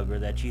plug, or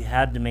that you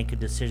had to make a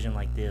decision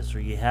like this, or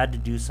you had to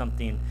do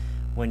something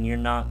when you're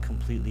not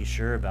completely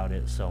sure about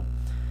it. So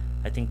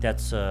I think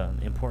that's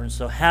important.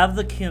 So have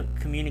the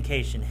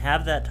communication,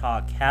 have that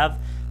talk, have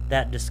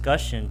that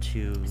discussion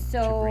to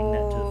bring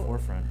that to the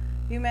forefront.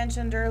 You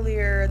mentioned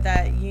earlier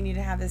that you need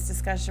to have this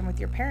discussion with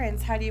your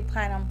parents. How do you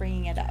plan on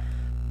bringing it up?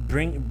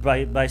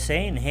 By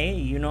saying,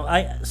 hey,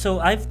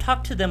 I've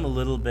talked to them a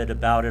little bit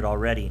about it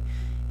already,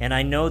 and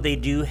I know they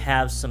do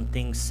have some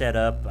things set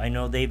up. I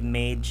know they've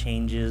made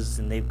changes,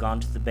 and they've gone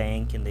to the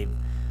bank, and they've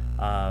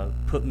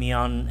put me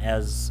on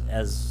as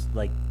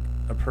like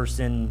a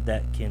person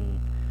that can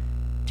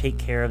take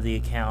care of the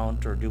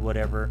account or do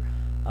whatever.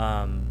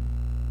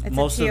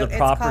 Most of the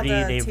property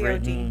they've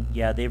written,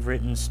 they've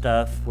written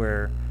stuff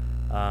where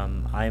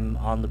I'm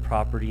on the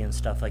property and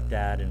stuff like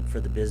that, and for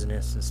the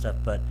business and stuff.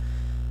 But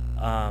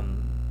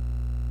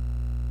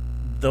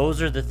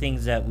those are the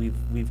things that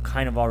we've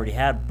kind of already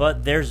had.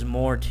 But there's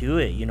more to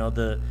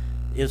it,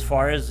 as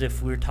far as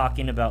if we're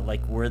talking about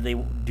like where they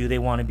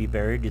want to be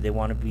buried, do they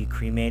want to be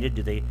cremated,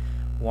 do they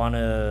want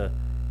to,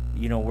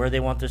 where they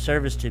want the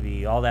service to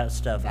be, all that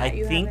stuff.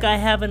 I think I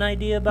have an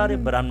idea about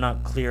it, but I'm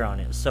not clear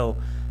on it. So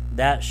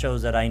that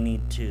shows that I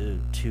need to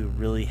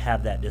really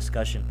have that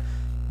discussion.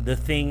 The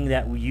thing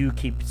that you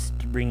keep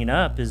bringing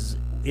up is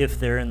if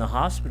they're in the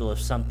hospital, if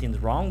something's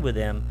wrong with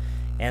them,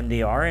 and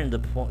they are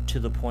to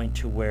the point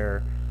to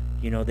where,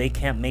 they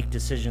can't make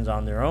decisions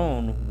on their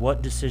own,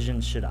 what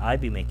decisions should I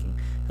be making?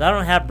 'Cause I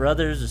don't have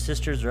brothers or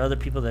sisters or other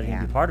people that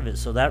can be part of it,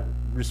 so that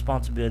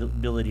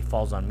responsibility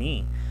falls on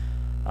me.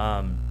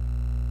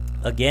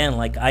 Again,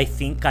 like I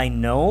think I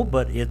know,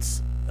 but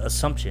it's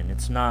assumption.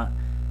 It's not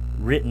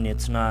written.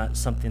 It's not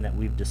something that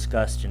we've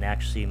discussed and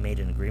actually made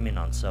an agreement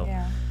on. So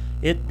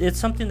it's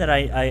something that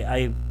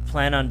I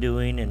plan on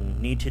doing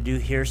and need to do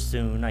here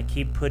soon. I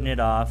keep putting it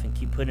off,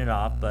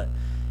 but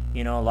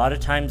a lot of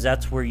times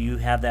that's where you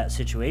have that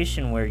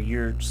situation where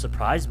you're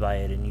surprised by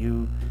it, and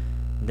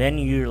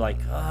you're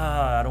like,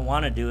 I don't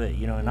want to do it,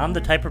 and I'm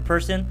the type of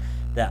person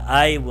that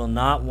I will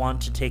not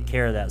want to take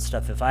care of that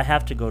stuff. If I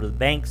have to go to the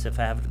banks, if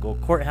I have to go to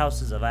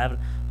courthouses, I'm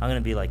going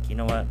to be like, you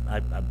know what,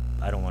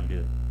 I don't want to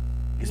do it.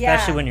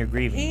 Especially when you're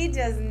grieving. He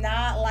does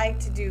not like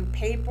to do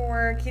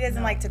paperwork. He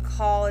doesn't like to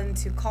call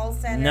into call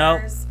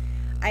centers. Nope.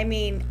 I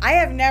mean, I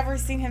have never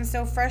seen him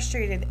so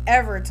frustrated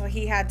ever till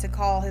he had to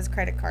call his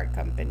credit card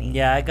company.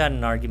 Yeah, I got in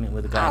an argument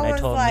with a guy, and I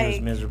told him he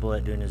was miserable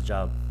at doing his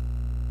job.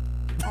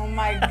 Oh,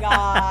 my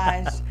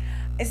gosh.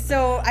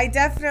 So I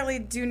definitely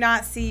do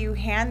not see you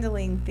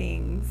handling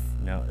things.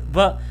 No,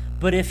 but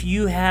if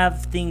you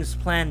have things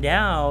planned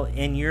out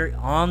and you're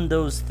on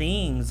those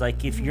things,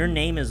 like if your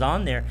name is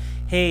on there,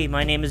 hey,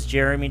 my name is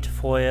Jeremy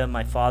Tafoya,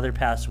 my father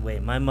passed away,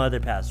 my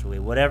mother passed away,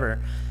 whatever,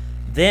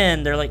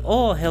 then they're like,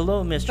 oh,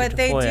 hello, Mr.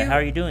 Tafoya, how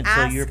are you doing?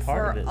 So you're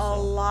part of it. A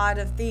lot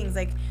of things.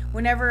 Like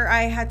whenever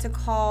I had to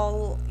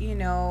call,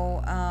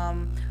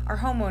 our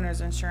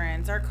homeowner's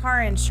insurance, our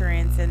car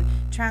insurance, and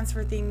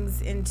transfer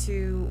things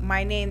into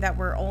my name that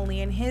were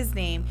only in his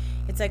name,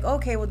 it's like,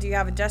 okay, well, do you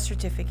have a death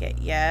certificate?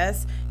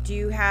 Yes. Do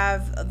you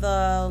have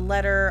the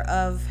letter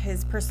of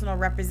his personal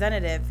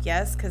representative?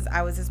 Yes, because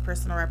I was his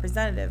personal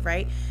representative,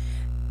 right?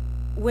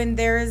 When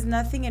there is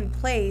nothing in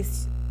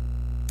place,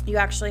 you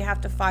actually have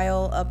to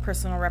file a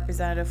personal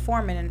representative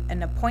form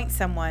and appoint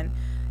someone.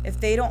 If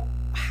they don't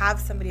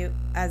have somebody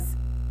as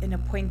an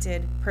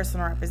appointed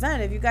personal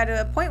representative, you got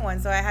to appoint one.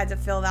 So I had to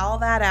fill all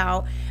that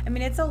out. I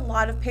mean, it's a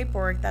lot of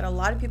paperwork that a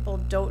lot of people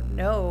don't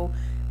know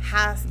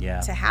has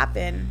to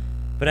happen.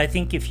 But I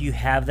think if you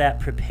have that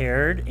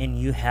prepared and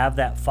you have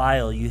that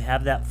file, you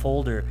have that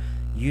folder,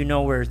 you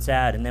know where it's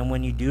at. And then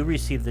when you do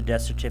receive the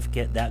death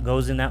certificate, that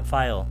goes in that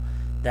file.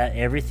 That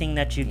everything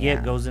that you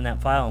get goes in that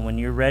file. And when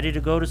you're ready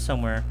to go to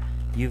somewhere,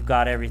 you've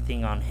got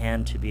everything on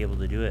hand to be able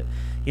to do it.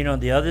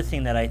 The other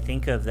thing that I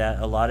think of that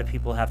a lot of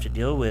people have to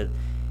deal with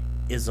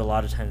is a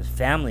lot of times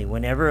family.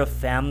 Whenever a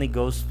family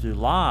goes through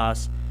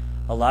loss,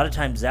 a lot of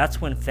times that's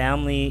when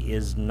family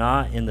is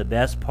not in the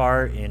best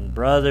part, and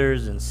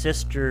brothers and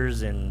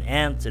sisters and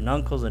aunts and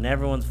uncles and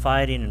everyone's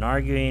fighting and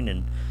arguing,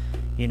 and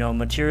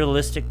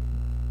materialistic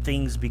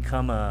things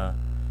become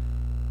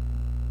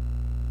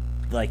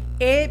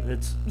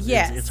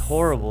it's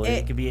horrible.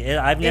 It could be.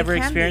 I've never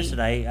experienced it.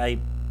 I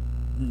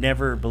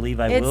never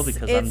believe I will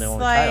because I'm the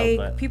only child.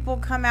 But people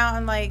come out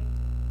and like,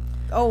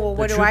 oh, well,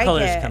 what do I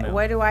get?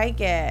 What do I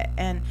get?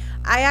 And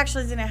I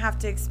actually didn't have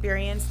to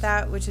experience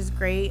that, which is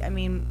great. I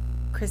mean,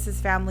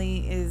 Chris's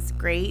family is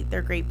great.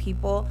 They're great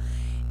people.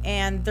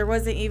 And there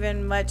wasn't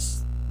even much,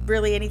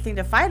 really anything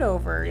to fight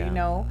over,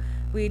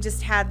 We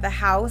just had the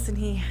house, and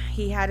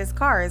he had his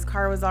car. His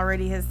car was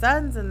already his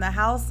son's, and the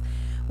house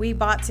we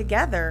bought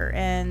together.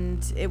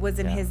 And it was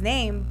in his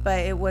name, but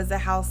it was a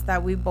house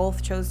that we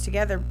both chose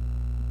together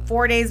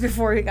 4 days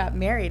before we got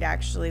married,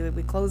 actually.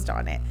 We closed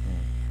on it.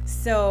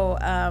 So,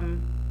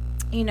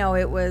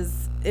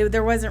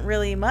 there wasn't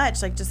really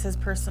much, like just his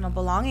personal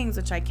belongings,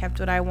 which I kept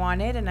what I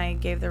wanted, and I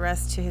gave the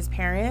rest to his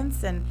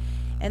parents, and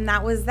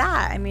that was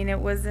that. I mean, it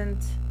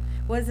wasn't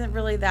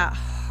really that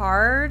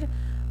hard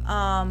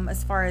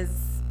as far as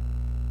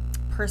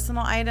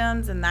personal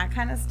items and that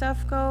kind of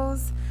stuff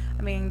goes.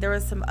 I mean, there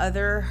was some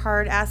other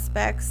hard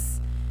aspects,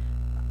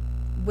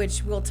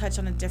 which we'll touch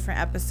on a different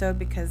episode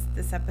because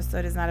this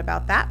episode is not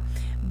about that.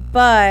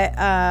 But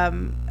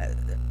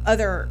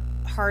other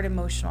hard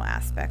emotional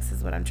aspects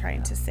is what I'm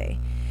trying to say.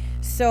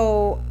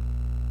 So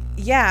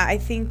yeah, I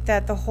think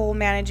that the whole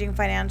managing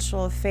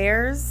financial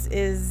affairs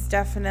is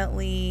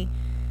definitely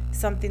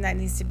something that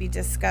needs to be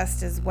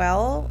discussed as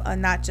well.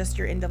 Not just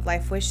your end of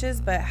life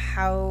wishes, but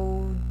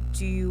how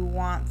do you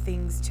want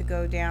things to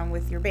go down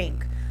with your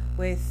bank,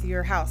 with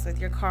your house, with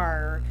your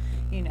car,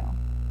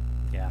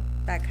 Yeah.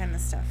 that kind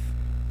of stuff.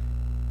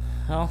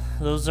 Well,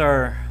 those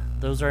are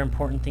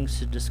important things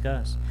to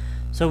discuss.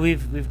 So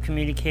we've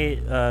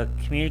communicating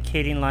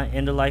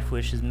end of life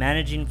wishes,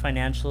 managing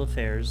financial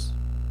affairs,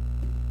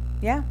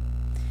 Yeah.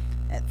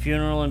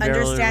 funeral and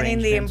burial Understanding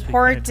the arrangements. We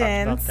kinda talked about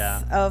importance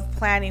that. of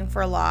planning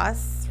for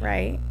loss,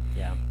 right?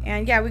 Yeah.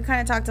 And yeah, we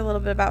kind of talked a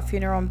little bit about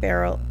funeral and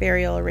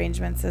burial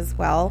arrangements as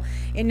well.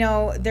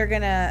 They're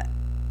gonna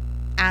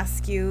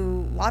ask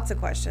you lots of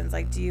questions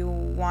like, do you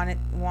want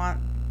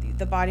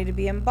the body to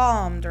be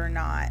embalmed or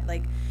not?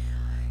 Like,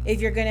 if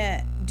you're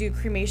gonna do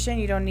cremation,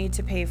 you don't need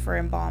to pay for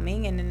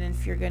embalming, and then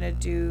if you're gonna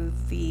do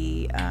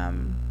the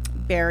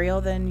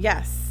burial, then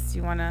yes,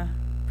 you want to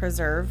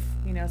preserve.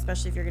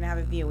 Especially if you're gonna have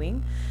a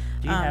viewing.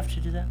 Do you have to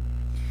do that?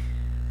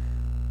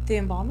 The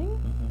embalming?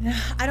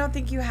 Mm-hmm. I don't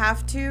think you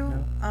have to.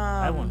 No.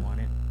 I wouldn't want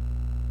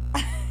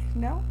it.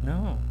 No?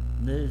 No.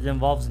 It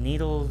involves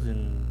needles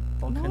and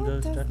all kinds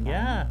of stuff. Not.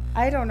 Yeah.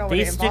 I don't know what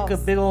They it stick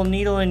involves. a big old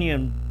needle in you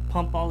and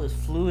pump all this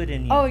fluid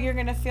in you. Oh, you're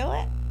gonna feel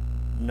it?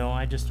 No,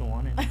 I just don't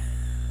want it.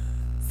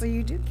 So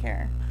you do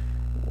care.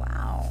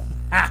 Wow.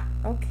 Ah.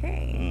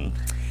 Okay.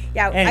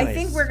 Yeah, Anyways. I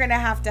think we're gonna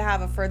have to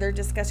have a further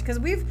discussion because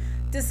we've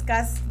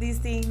discussed these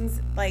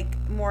things like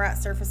more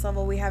at surface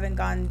level. We haven't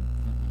gone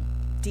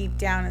deep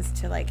down as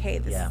to like, hey,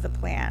 this is the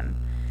plan.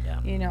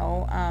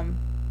 Yeah.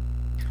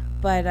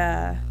 But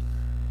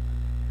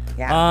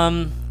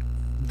yeah.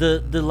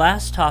 The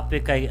last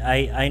topic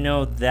I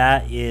know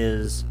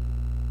that's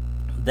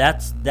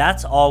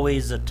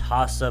always a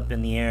toss up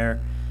in the air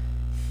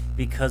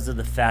because of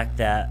the fact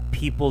that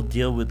people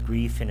deal with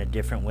grief in a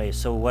different way.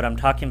 So what I'm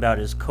talking about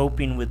is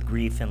coping with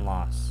grief and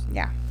loss.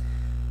 Yeah.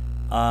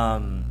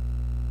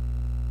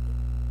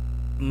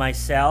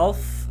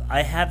 Myself,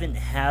 I haven't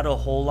had a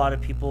whole lot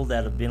of people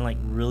that have been like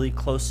really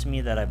close to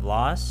me that I've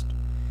lost,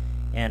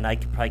 and I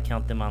could probably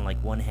count them on like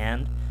one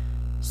hand.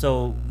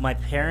 So my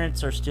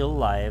parents are still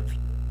alive,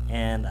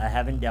 and I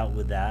haven't dealt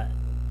with that.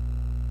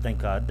 Thank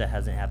God that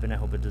hasn't happened. I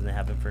hope it doesn't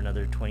happen for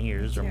another 20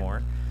 years or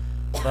more.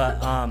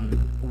 But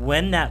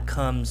when that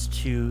comes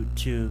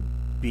to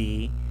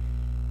be,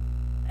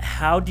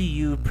 how do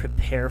you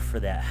prepare for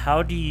that?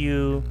 How do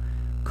you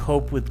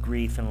cope with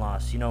grief and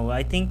loss?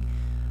 I think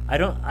I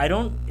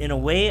don't in a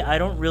way I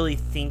don't really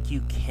think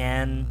you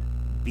can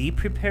be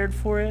prepared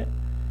for it.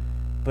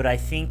 But I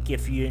think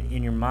if you,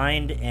 in your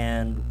mind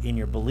and in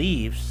your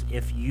beliefs,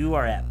 if you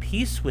are at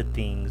peace with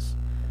things,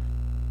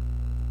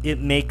 it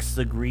makes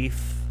the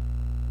grief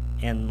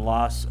and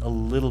loss a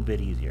little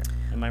bit easier.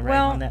 Am I right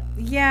on that?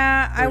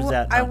 Yeah, Or is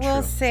that not I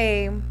will true?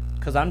 say.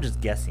 Because I'm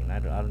just guessing. I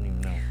don't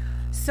even know.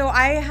 So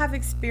I have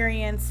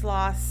experienced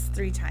loss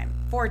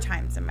 4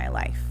 times in my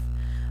life.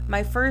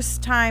 My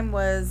first time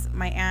was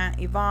my Aunt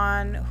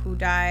Yvonne, who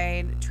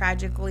died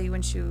tragically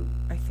when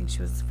I think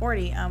she was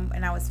 40,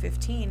 and I was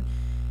 15.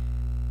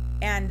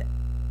 And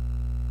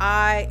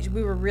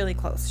we were really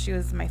close. She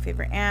was my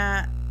favorite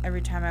aunt.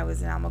 Every time I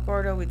was in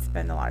Alamogordo, we'd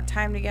spend a lot of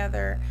time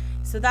together.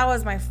 So that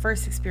was my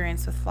first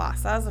experience with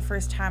loss. That was the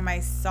first time I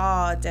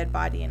saw a dead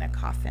body in a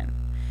coffin.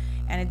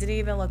 And it didn't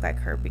even look like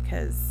her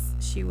because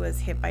she was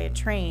hit by a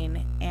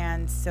train.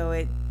 And so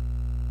it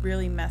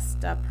really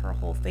messed up her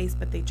whole face,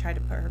 but they tried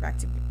to put her back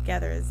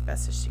together as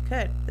best as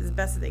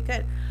they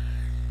could.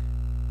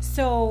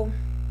 So,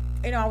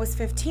 I was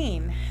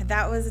 15.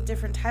 That was a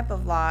different type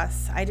of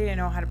loss. I didn't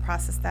know how to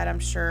process that, I'm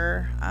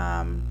sure.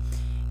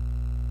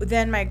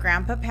 Then my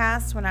grandpa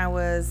passed when I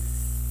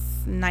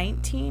was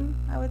 19,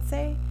 I would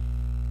say.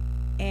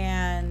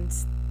 And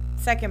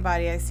second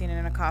body I seen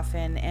in a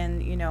coffin.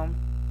 And,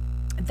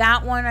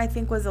 that one I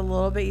think was a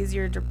little bit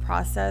easier to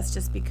process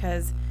just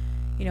because,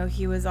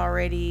 he was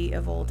already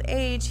of old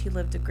age. He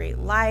lived a great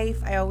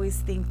life. I always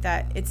think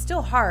that it's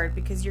still hard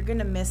because you're going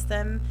to miss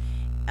them.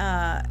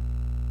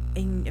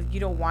 And if you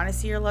don't want to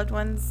see your loved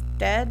ones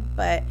dead,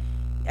 but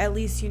at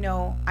least,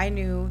 I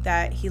knew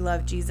that he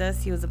loved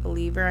Jesus. He was a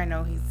believer. I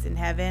know he's in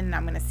heaven and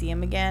I'm going to see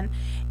him again.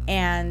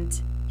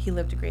 And he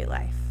lived a great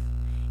life.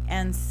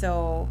 And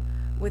so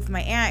with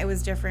my aunt, it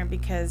was different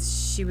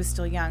because she was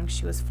still young.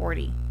 She was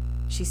 40.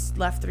 She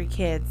left 3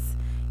 kids.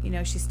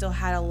 She still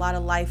had a lot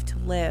of life to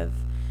live.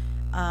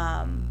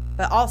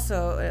 But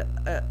also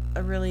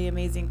a really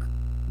amazing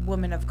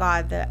woman of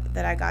God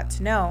that I got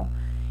to know.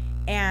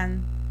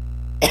 And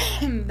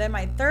then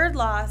my third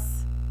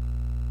loss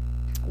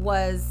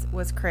was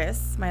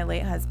Chris, my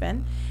late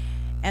husband.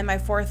 And my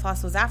fourth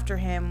loss was after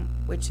him,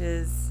 which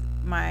is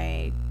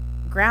my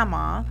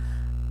grandma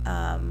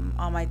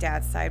on my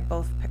dad's side,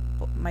 both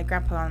my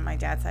grandpa on my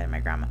dad's side and my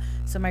grandma.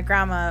 So my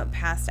grandma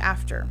passed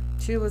after.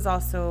 She was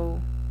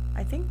also,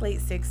 I think, late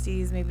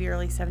 60s, maybe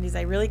early 70s.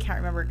 I really can't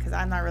remember because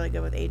I'm not really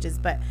good with ages,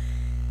 but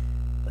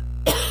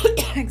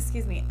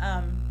excuse me.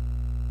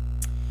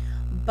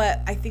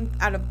 But I think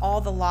out of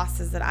all the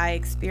losses that I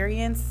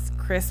experienced,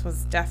 Chris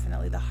was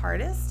definitely the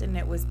hardest. And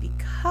it was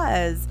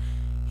because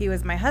he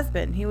was my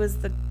husband. He was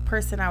the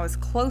person I was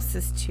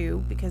closest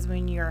to, because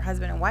when you're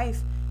husband and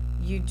wife,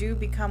 you do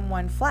become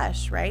one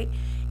flesh, right?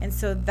 And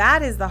so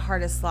that is the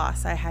hardest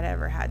loss I had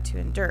ever had to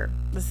endure.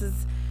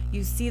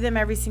 You see them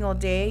every single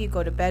day. You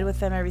go to bed with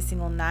them every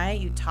single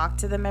night. You talk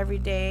to them every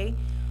day.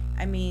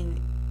 I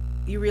mean,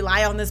 you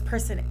rely on this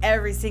person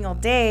every single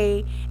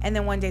day, and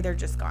then one day they're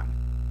just gone.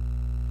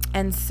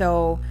 And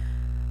so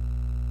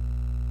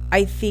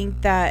I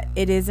think that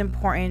it is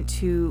important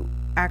to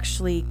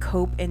actually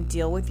cope and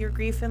deal with your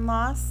grief and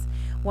loss.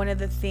 One of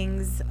the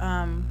things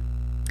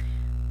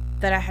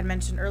that I had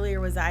mentioned earlier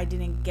was that I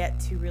didn't get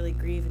to really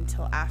grieve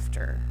until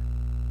after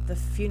the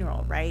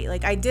funeral, right?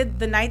 Like I did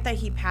the night that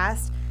he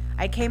passed.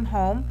 I came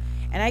home,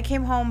 and I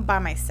came home by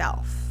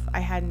myself. I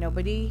had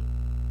nobody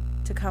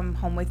to come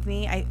home with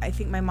me. I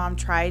think my mom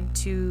tried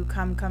to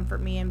come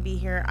comfort me and be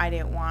here. I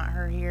didn't want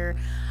her here.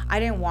 I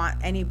didn't want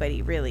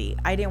anybody, really.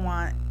 I didn't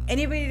want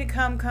anybody to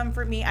come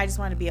comfort me. I just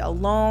wanted to be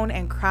alone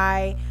and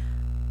cry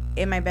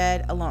in my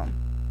bed alone.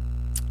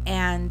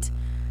 And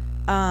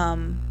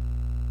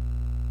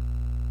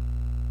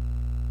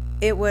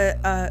it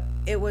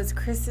was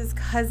Chris's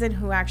cousin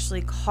who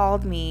actually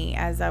called me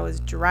as I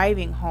was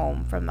driving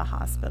home from the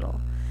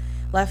hospital,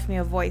 left me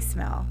a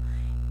voicemail.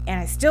 And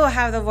I still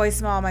have the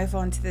voicemail on my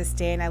phone to this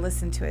day, and I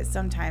listen to it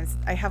sometimes.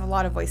 I have a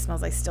lot of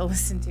voicemails I still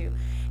listen to.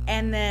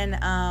 And then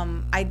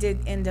I did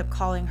end up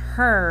calling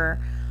her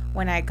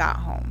when I got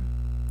home.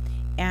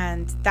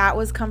 And that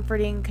was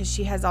comforting because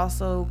she has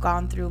also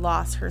gone through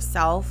loss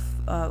herself,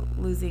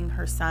 losing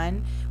her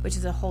son, which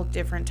is a whole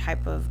different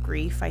type of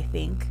grief, I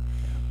think.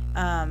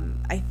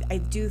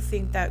 I do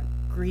think that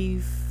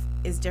grief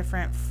is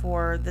different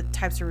for the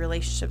types of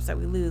relationships that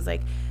we lose,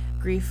 like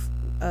grief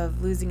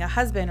of losing a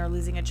husband or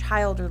losing a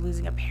child or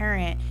losing a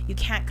parent. You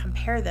can't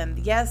compare them.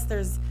 Yes,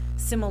 there's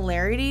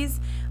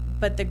similarities,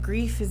 but the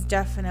grief is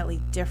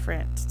definitely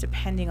different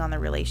depending on the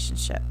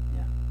relationship.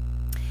 Yeah.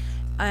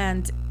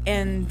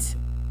 And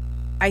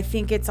I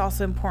think it's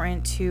also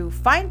important to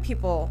find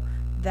people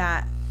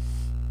that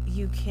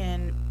you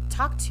can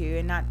talk to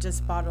and not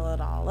just bottle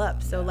it all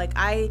up. So like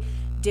I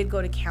did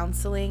go to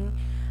counseling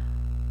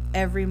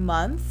every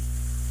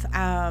month,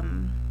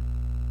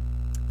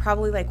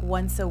 probably like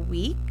once a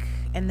week.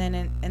 And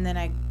then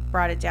I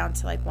brought it down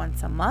to like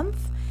once a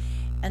month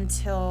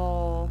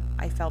until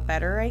I felt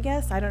better, I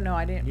guess. I don't know.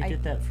 You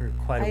did that for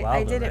quite a while.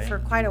 I did it for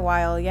quite a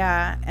while,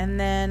 yeah. And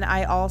then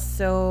I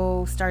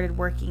also started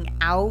working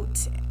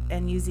out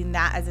and using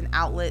that as an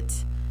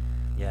outlet.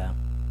 Yeah.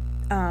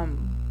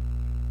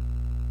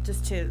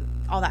 Just to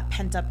all that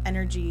pent up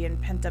energy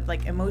and pent up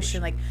like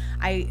emotion. Like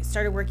I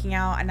started working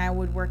out, and I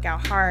would work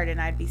out hard,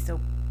 and I'd be so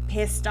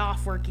pissed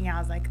off working out. I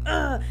was like,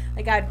 ugh,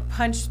 like I'd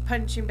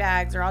punching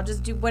bags, or I'll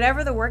just do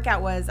whatever the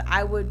workout was.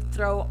 I would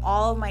throw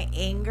all of my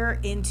anger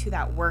into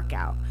that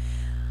workout,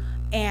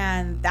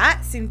 and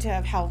that seemed to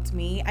have helped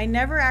me. I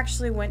never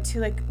actually went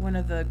to like one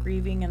of the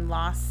grieving and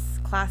loss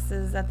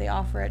classes that they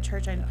offer at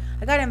church. I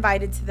got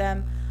invited to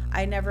them.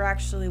 I never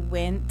actually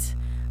went.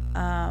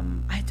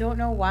 I don't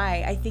know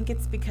why. I think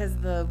it's because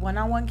the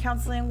one-on-one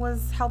counseling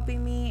was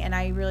helping me, and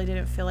I really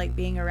didn't feel like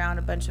being around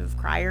a bunch of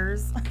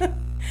criers.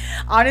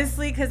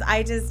 Honestly, because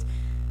I just,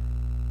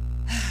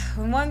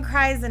 when one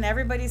cries, then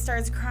everybody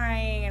starts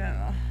crying. I don't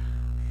know.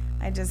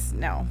 I just,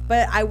 no.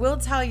 But I will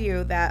tell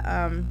you that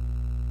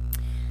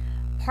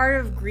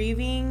part of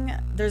grieving,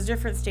 there's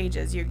different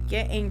stages. You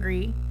get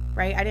angry,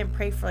 right? I didn't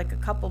pray for like a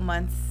couple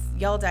months,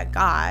 yelled at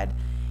God,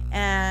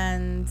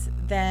 and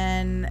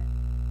then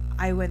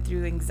I went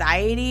through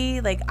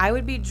anxiety. Like I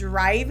would be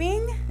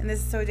driving, and this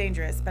is so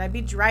dangerous, but I'd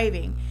be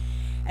driving,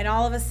 and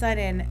all of a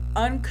sudden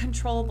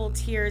uncontrollable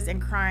tears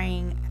and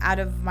crying out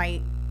of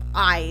my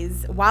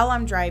eyes while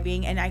I'm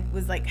driving, and I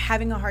was like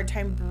having a hard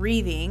time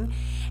breathing,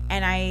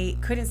 and I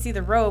couldn't see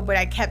the road, but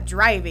I kept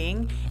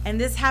driving.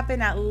 And this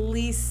happened at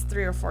least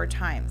 3 or 4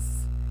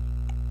 times,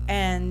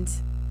 and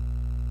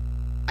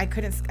I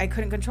couldn't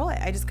control it.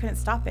 I just couldn't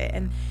stop it.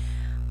 And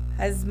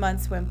as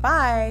months went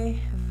by,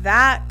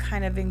 that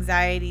kind of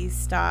anxiety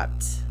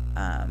stopped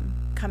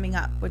coming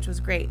up, which was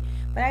great.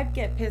 But I'd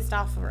get pissed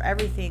off over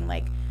everything.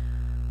 Like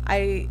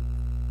I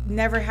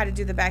never had to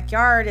do the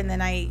backyard, and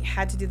then I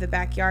had to do the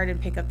backyard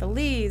and pick up the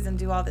leaves and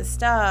do all this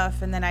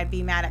stuff, and then I'd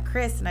be mad at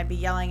Chris, and I'd be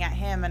yelling at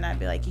him, and I'd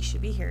be like, you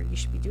should be here, you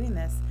should be doing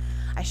this,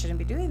 I shouldn't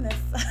be doing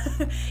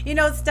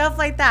this. Stuff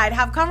like that. I'd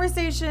have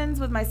conversations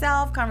with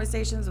myself,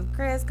 conversations with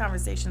Chris,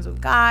 conversations with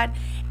God,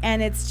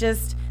 and it's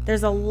just,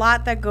 there's a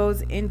lot that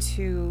goes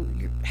into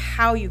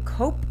how you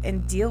cope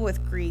and deal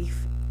with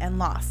grief and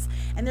loss,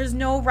 and there's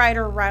no right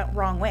or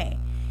wrong way.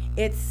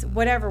 It's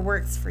whatever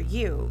works for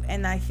you.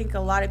 And I think a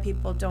lot of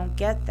people don't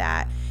get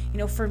that.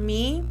 For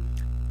me,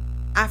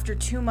 after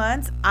 2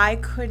 months, I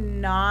could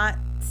not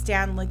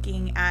stand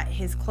looking at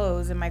his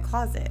clothes in my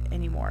closet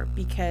anymore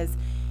because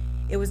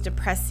it was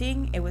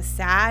depressing. It was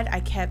sad.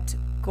 I kept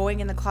going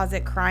in the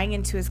closet, crying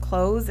into his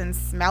clothes and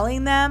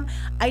smelling them.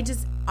 I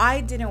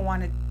didn't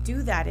want to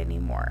do that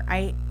anymore.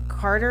 I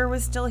Carter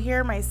was still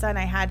here, my son,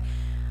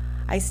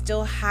 I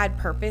still had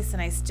purpose,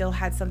 and I still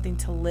had something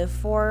to live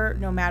for,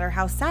 no matter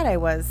how sad I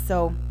was.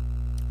 So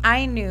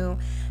I knew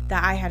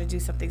that I had to do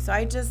something. So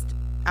I just,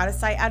 out of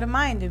sight, out of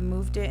mind, and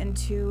moved it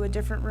into a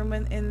different room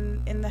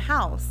in the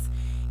house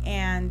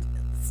and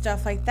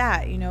stuff like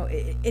that.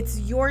 It's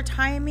your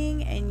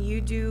timing, and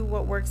you do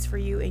what works for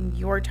you in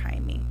your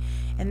timing.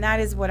 And that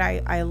is what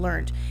I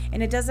learned.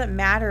 And it doesn't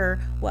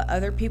matter what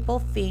other people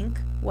think,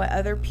 what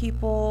other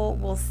people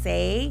will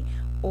say,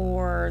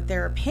 or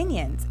their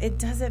opinions. It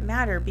doesn't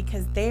matter,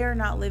 because they are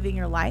not living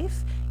your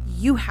life.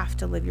 You have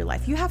to live your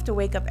life. You have to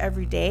wake up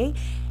every day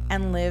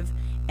and live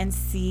and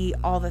see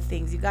all the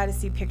things. You got to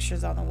see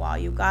pictures on the wall.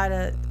 You got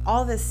to,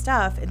 all this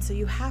stuff. And so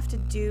you have to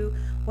do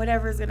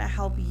whatever is going to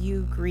help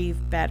you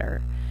grieve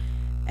better.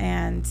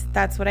 And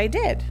that's what I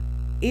did.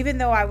 Even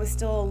though I was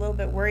still a little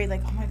bit worried,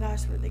 like, oh my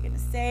gosh, what are they going to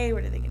say?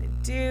 What are they going to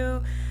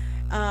do?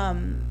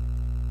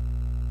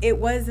 It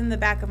was in the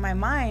back of my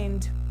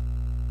mind.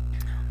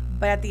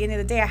 But at the end of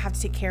the day, I have to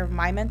take care of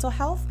my mental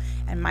health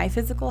and my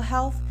physical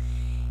health.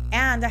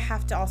 And I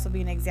have to also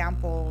be an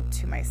example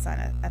to my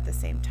son at the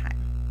same time,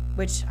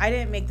 which I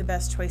didn't make the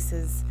best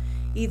choices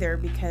either,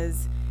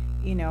 because,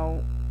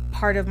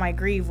 part of my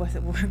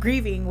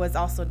grieving was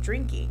also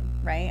drinking,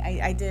 right?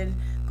 I did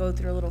go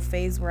through a little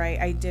phase where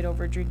I did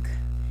overdrink,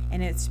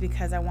 and it's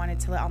because I wanted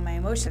to let all my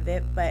emotion of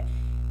it, but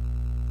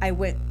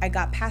I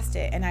got past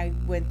it, and I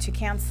went to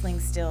counseling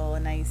still,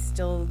 and I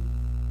still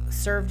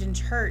served in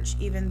church,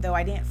 even though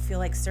I didn't feel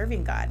like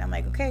serving God. I'm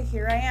like, okay,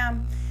 here I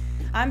am.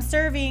 I'm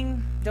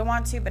serving. Don't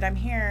want to, but I'm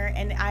here.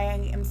 And I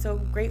am so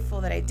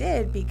grateful that I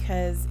did,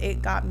 because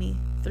it got me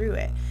through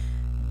it.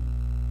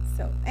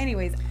 So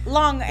anyways,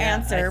 long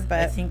answer,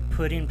 but I think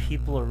putting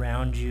people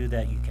around you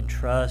that you can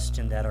trust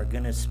and that are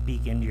going to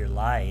speak into your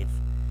life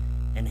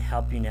and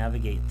help you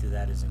navigate through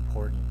that is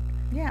important.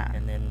 Yeah.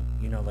 And then,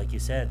 like you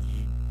said,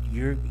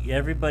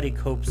 everybody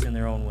copes in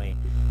their own way.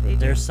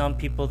 There's some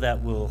people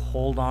that will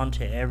hold on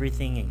to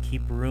everything and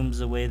keep rooms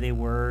the way they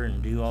were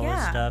and do all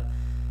this stuff.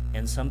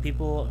 And some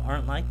people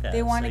aren't like that.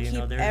 They want to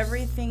keep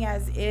everything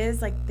as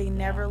is, like they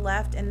never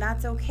left, and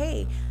that's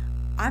okay.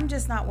 I'm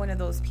just not one of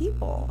those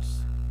people.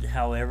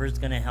 However's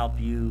going to help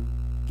you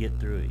get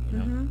through it,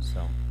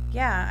 So.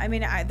 Yeah, I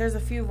mean, there's a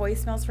few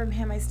voicemails from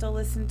him I still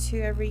listen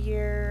to every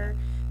year.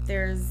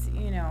 There's,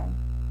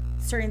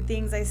 certain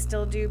things I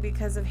still do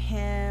because of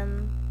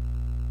him.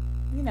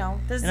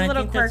 There's and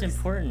little I think quirks. That's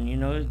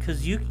important,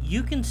 because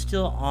you can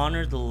still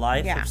honor the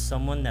life of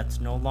someone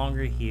that's no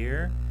longer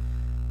here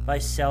by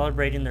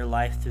celebrating their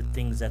life through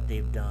things that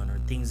they've done or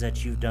things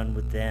that you've done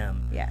with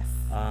them. Yes.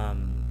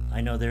 I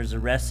know there's a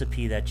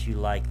recipe that you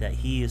like that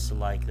he used to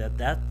like.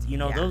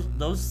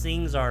 Those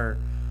things are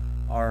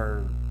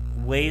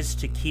ways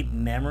to keep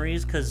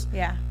memories, because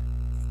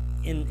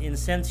in a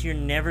sense you're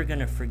never going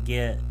to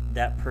forget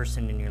that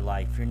person in your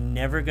life. You're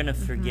never going to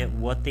forget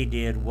what they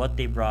did, what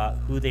they brought,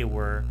 who they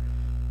were.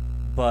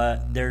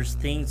 But there's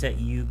things that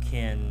you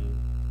can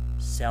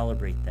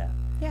celebrate that.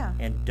 Yeah.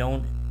 And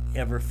don't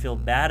ever feel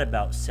bad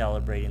about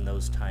celebrating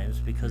those times,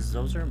 because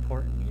those are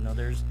important.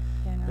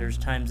 There's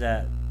times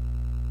that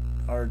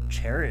are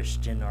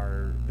cherished and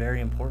are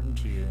very important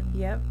to you,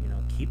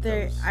 and keep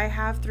those. I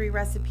have 3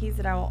 recipes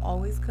that I will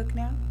always cook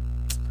now.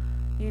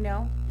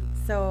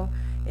 So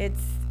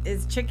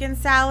it's chicken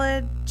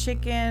salad,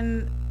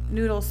 chicken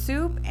noodle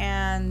soup,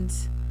 and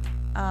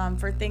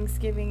for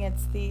Thanksgiving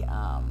it's the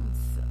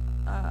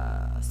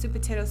sweet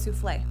potato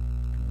souffle.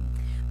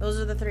 Those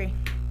are the 3,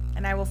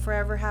 and I will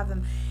forever have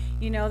them.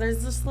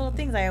 There's just little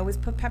things. I always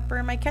put pepper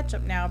in my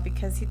ketchup now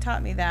because he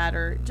taught me that,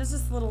 or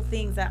just little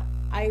things that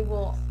I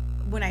will,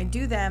 when I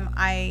do them,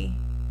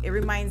 it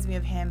reminds me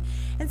of him.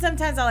 And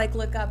sometimes I'll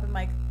look up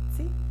and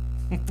see,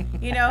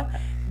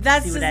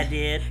 that's see what I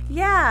did.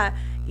 Yeah,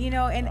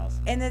 and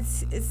awesome. And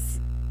it's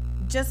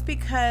just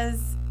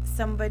because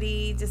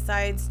somebody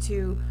decides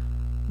to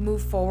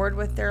move forward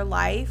with their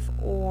life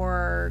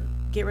or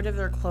get rid of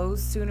their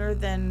clothes sooner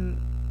than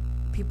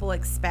people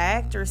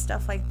expect or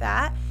stuff like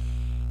that,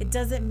 it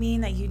doesn't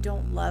mean that you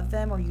don't love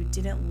them or you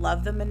didn't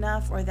love them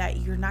enough or that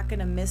you're not going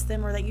to miss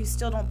them or that you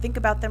still don't think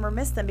about them or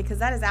miss them, because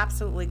that is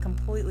absolutely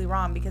completely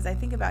wrong, because I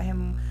think about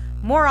him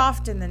more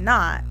often than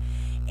not.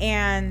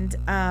 And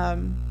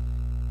I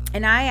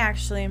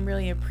actually am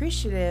really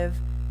appreciative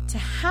to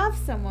have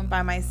someone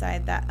by my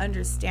side that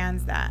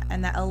understands that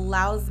and that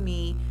allows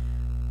me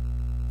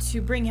to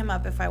bring him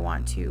up if I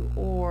want to,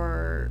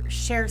 or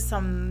share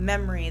some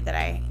memory that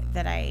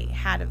I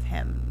had of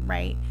him,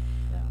 right?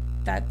 Yeah.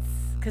 That's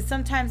because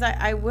sometimes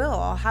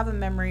I'll have a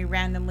memory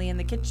randomly in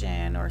the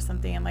kitchen or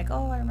something. I'm like,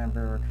 oh, I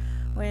remember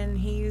when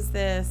he used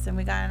this and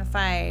we got in a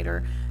fight,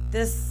 or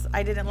this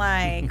I didn't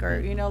like,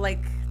 or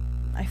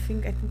I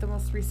think the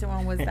most recent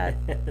one was that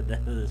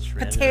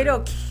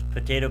potato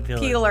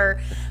peeler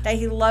that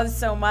he loves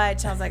so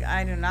much. I was like,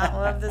 I do not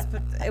love this,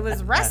 but it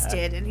was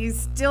rusted and he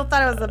still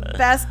thought it was the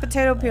best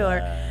potato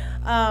peeler.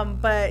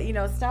 But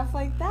stuff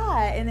like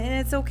that, and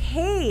it's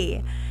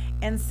okay.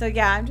 And so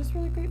I'm just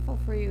really grateful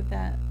for you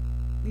that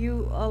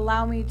you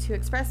allow me to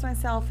express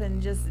myself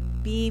and just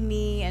be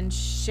me and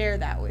share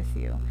that with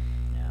you.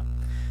 Yeah,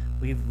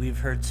 we've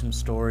heard some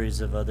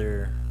stories of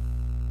other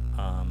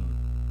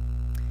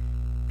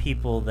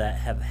people that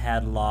have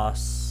had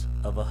loss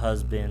of a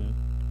husband,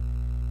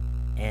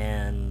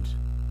 and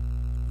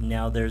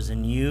now there's a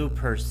new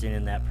person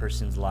in that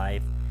person's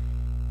life,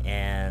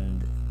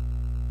 and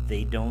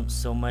they don't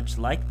so much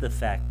like the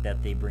fact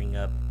that they bring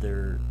up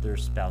their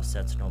spouse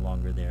that's no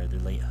longer there, their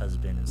late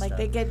husband and Like stuff.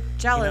 they get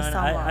jealous and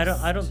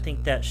almost. I don't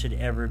think that should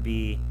ever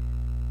be.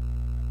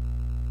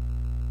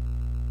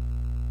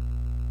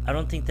 I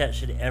don't think that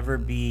should ever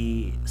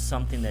be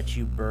something that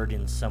you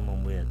burden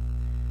someone with,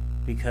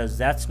 because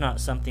that's not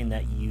something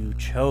that you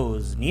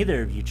chose.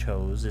 Neither of you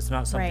chose. It's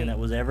not something Right. that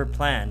was ever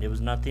planned. It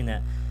was nothing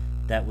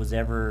that was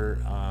ever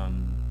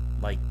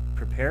like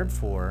prepared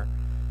for.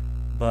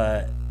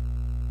 But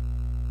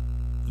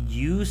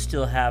you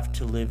still have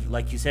to live,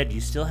 like you said, you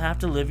still have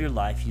to live your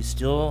life. You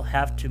still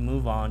have to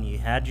move on. You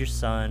had your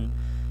son.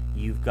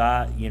 You've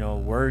got,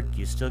 work.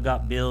 You still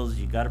got bills.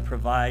 You got to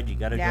provide. You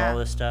got to do Yeah. all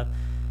this stuff.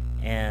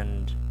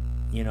 And,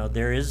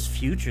 there is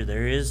future.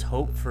 There is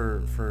hope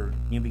for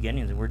new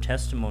beginnings. And we're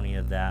testimony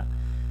of that.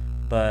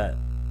 But,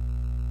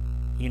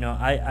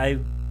 I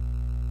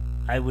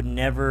would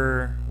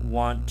never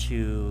want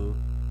to,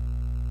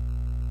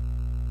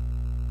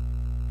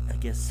 I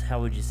guess, how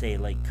would you say,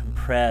 like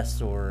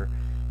compress or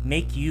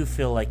make you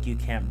feel like you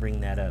can't bring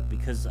that up,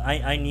 because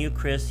I knew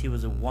Chris. He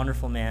was a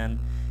wonderful man.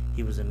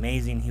 He was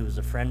amazing. He was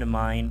a friend of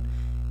mine,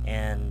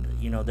 and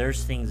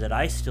there's things that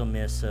I still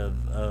miss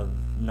of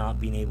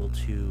not being able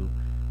to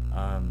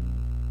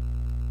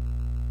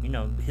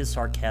his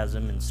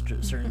sarcasm and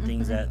certain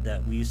things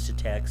that we used to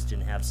text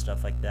and have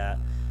stuff like that,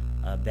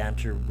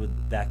 banter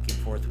with back and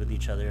forth with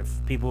each other.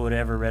 If people would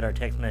ever read our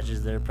text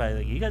messages, they're probably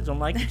like, you guys don't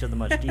like each other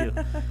much, do you?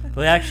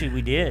 But actually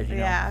we did,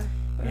 Yeah.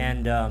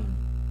 And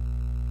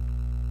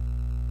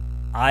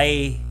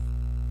I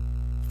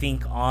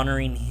think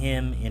honoring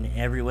him in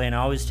every way, and I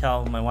always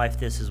tell my wife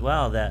this as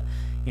well, that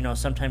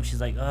sometimes she's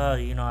like, oh,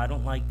 I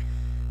don't like,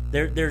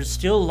 there's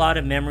still a lot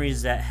of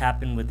memories that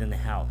happen within the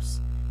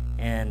house,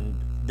 and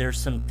there's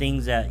some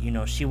things that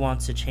she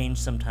wants to change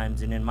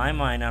sometimes, and in my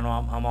mind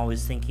I'm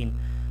always thinking,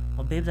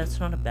 well, babe, that's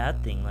not a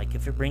bad thing, like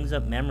if it brings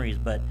up memories.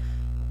 But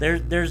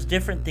there's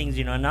different things,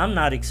 and I'm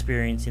not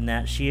experiencing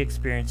that. She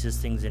experiences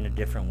things in a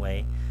different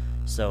way.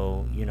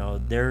 So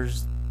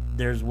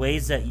there's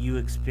ways that you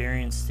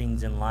experience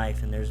things in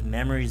life, and there's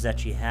memories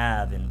that you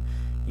have, and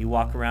you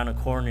walk around a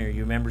corner,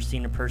 you remember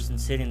seeing a person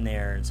sitting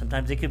there, and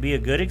sometimes it could be a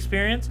good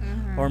experience,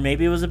 or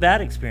maybe it was a bad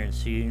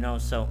experience. So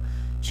so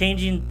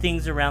changing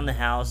things around the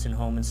house and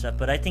home and stuff.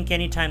 But I think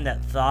anytime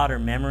that thought or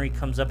memory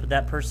comes up with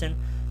that person,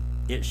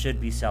 it should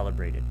be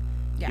celebrated.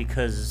 Yeah.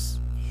 Because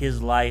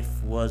his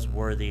life was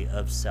worthy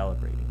of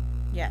celebrating.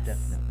 Yes.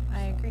 Definitely.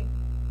 I agree.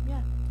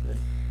 Yeah. Good.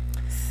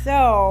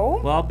 So.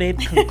 Well, babe,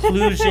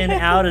 conclusion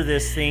out of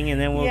this thing, and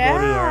then we'll go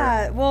to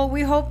our... Well,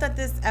 we hope that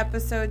this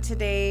episode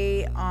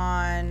today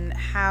on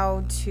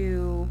how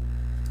to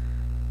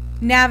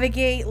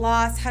navigate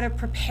loss, how to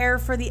prepare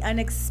for the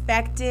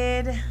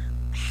unexpected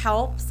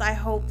helps. I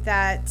hope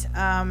that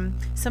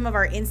some of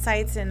our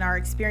insights and our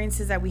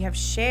experiences that we have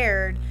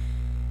shared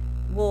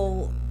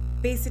will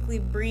basically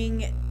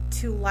bring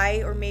to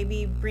light, or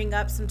maybe bring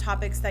up some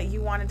topics that you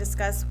want to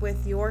discuss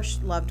with your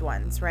loved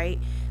ones, right?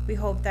 We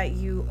hope that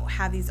you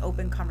have these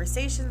open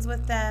conversations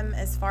with them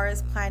as far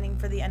as planning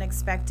for the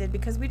unexpected,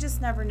 because we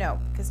just never know,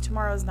 because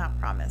tomorrow is not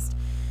promised.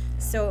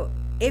 So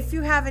if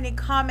you have any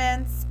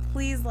comments,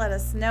 please let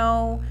us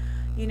know.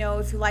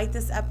 If you like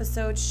this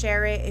episode,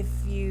 share it. If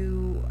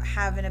you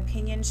have an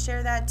opinion,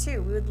 share that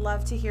too. We would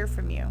love to hear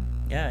from you.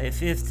 Yeah, if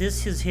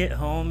this has hit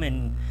home,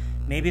 and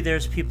maybe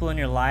there's people in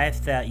your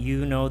life that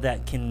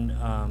that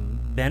can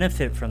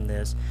benefit from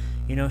this,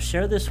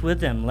 share this with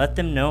them. Let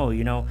them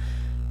know.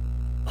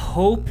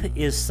 Hope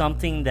is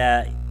something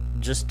that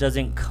just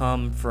doesn't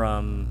come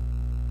from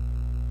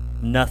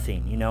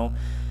nothing.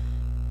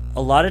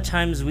 A lot of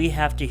times we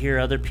have to hear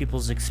other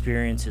people's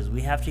experiences.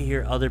 We have to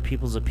hear other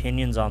people's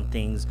opinions on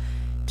things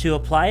to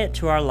apply it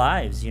to our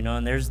lives,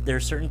 and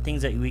there's certain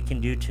things that we can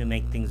do to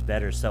make things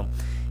better. So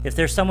if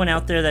there's someone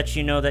out there that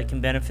that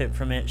can benefit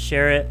from it,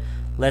 share it.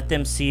 Let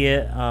them see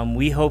it.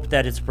 We hope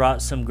that it's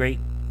brought some great,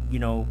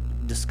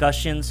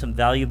 discussion, some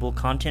valuable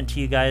content to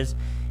you guys,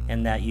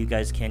 and that you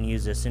guys can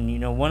use this.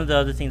 And, one of the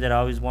other things that I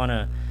always want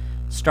to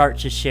start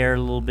to share a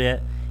little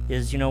bit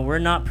is, we're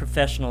not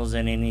professionals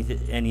in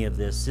any of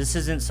this. This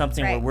isn't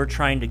something where we're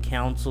trying to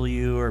counsel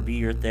you or be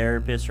your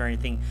therapist or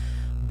anything.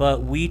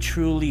 But we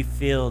truly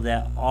feel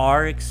that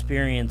our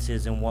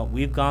experiences and what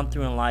we've gone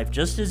through in life,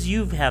 just as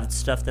you've had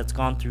stuff that's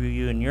gone through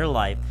you in your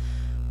life,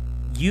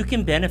 you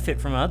can benefit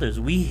from others.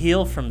 We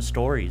heal from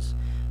stories.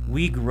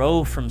 We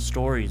grow from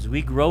stories.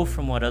 We grow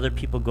from what other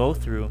people go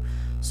through.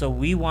 So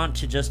we want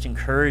to just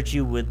encourage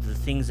you with the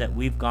things that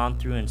we've gone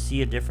through and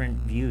see a different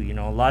view.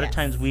 A lot of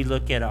times we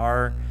look at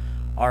our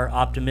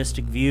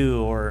optimistic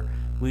view, or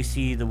we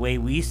see the way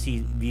we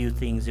view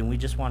things, and we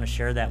just want to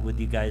share that with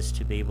you guys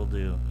to be able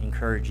to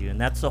encourage you. And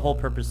that's the whole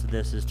purpose of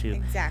this, is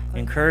to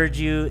encourage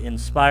you,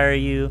 inspire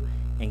you,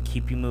 and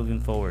keep you moving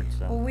forward.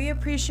 So. Well, we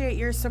appreciate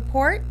your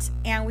support,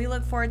 and we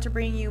look forward to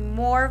bringing you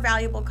more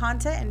valuable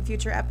content in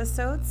future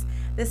episodes.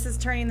 This is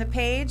Turning the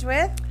Page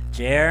with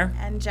Jer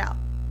and Jel.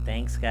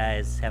 Thanks,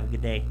 guys. Have a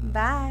good day.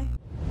 Bye.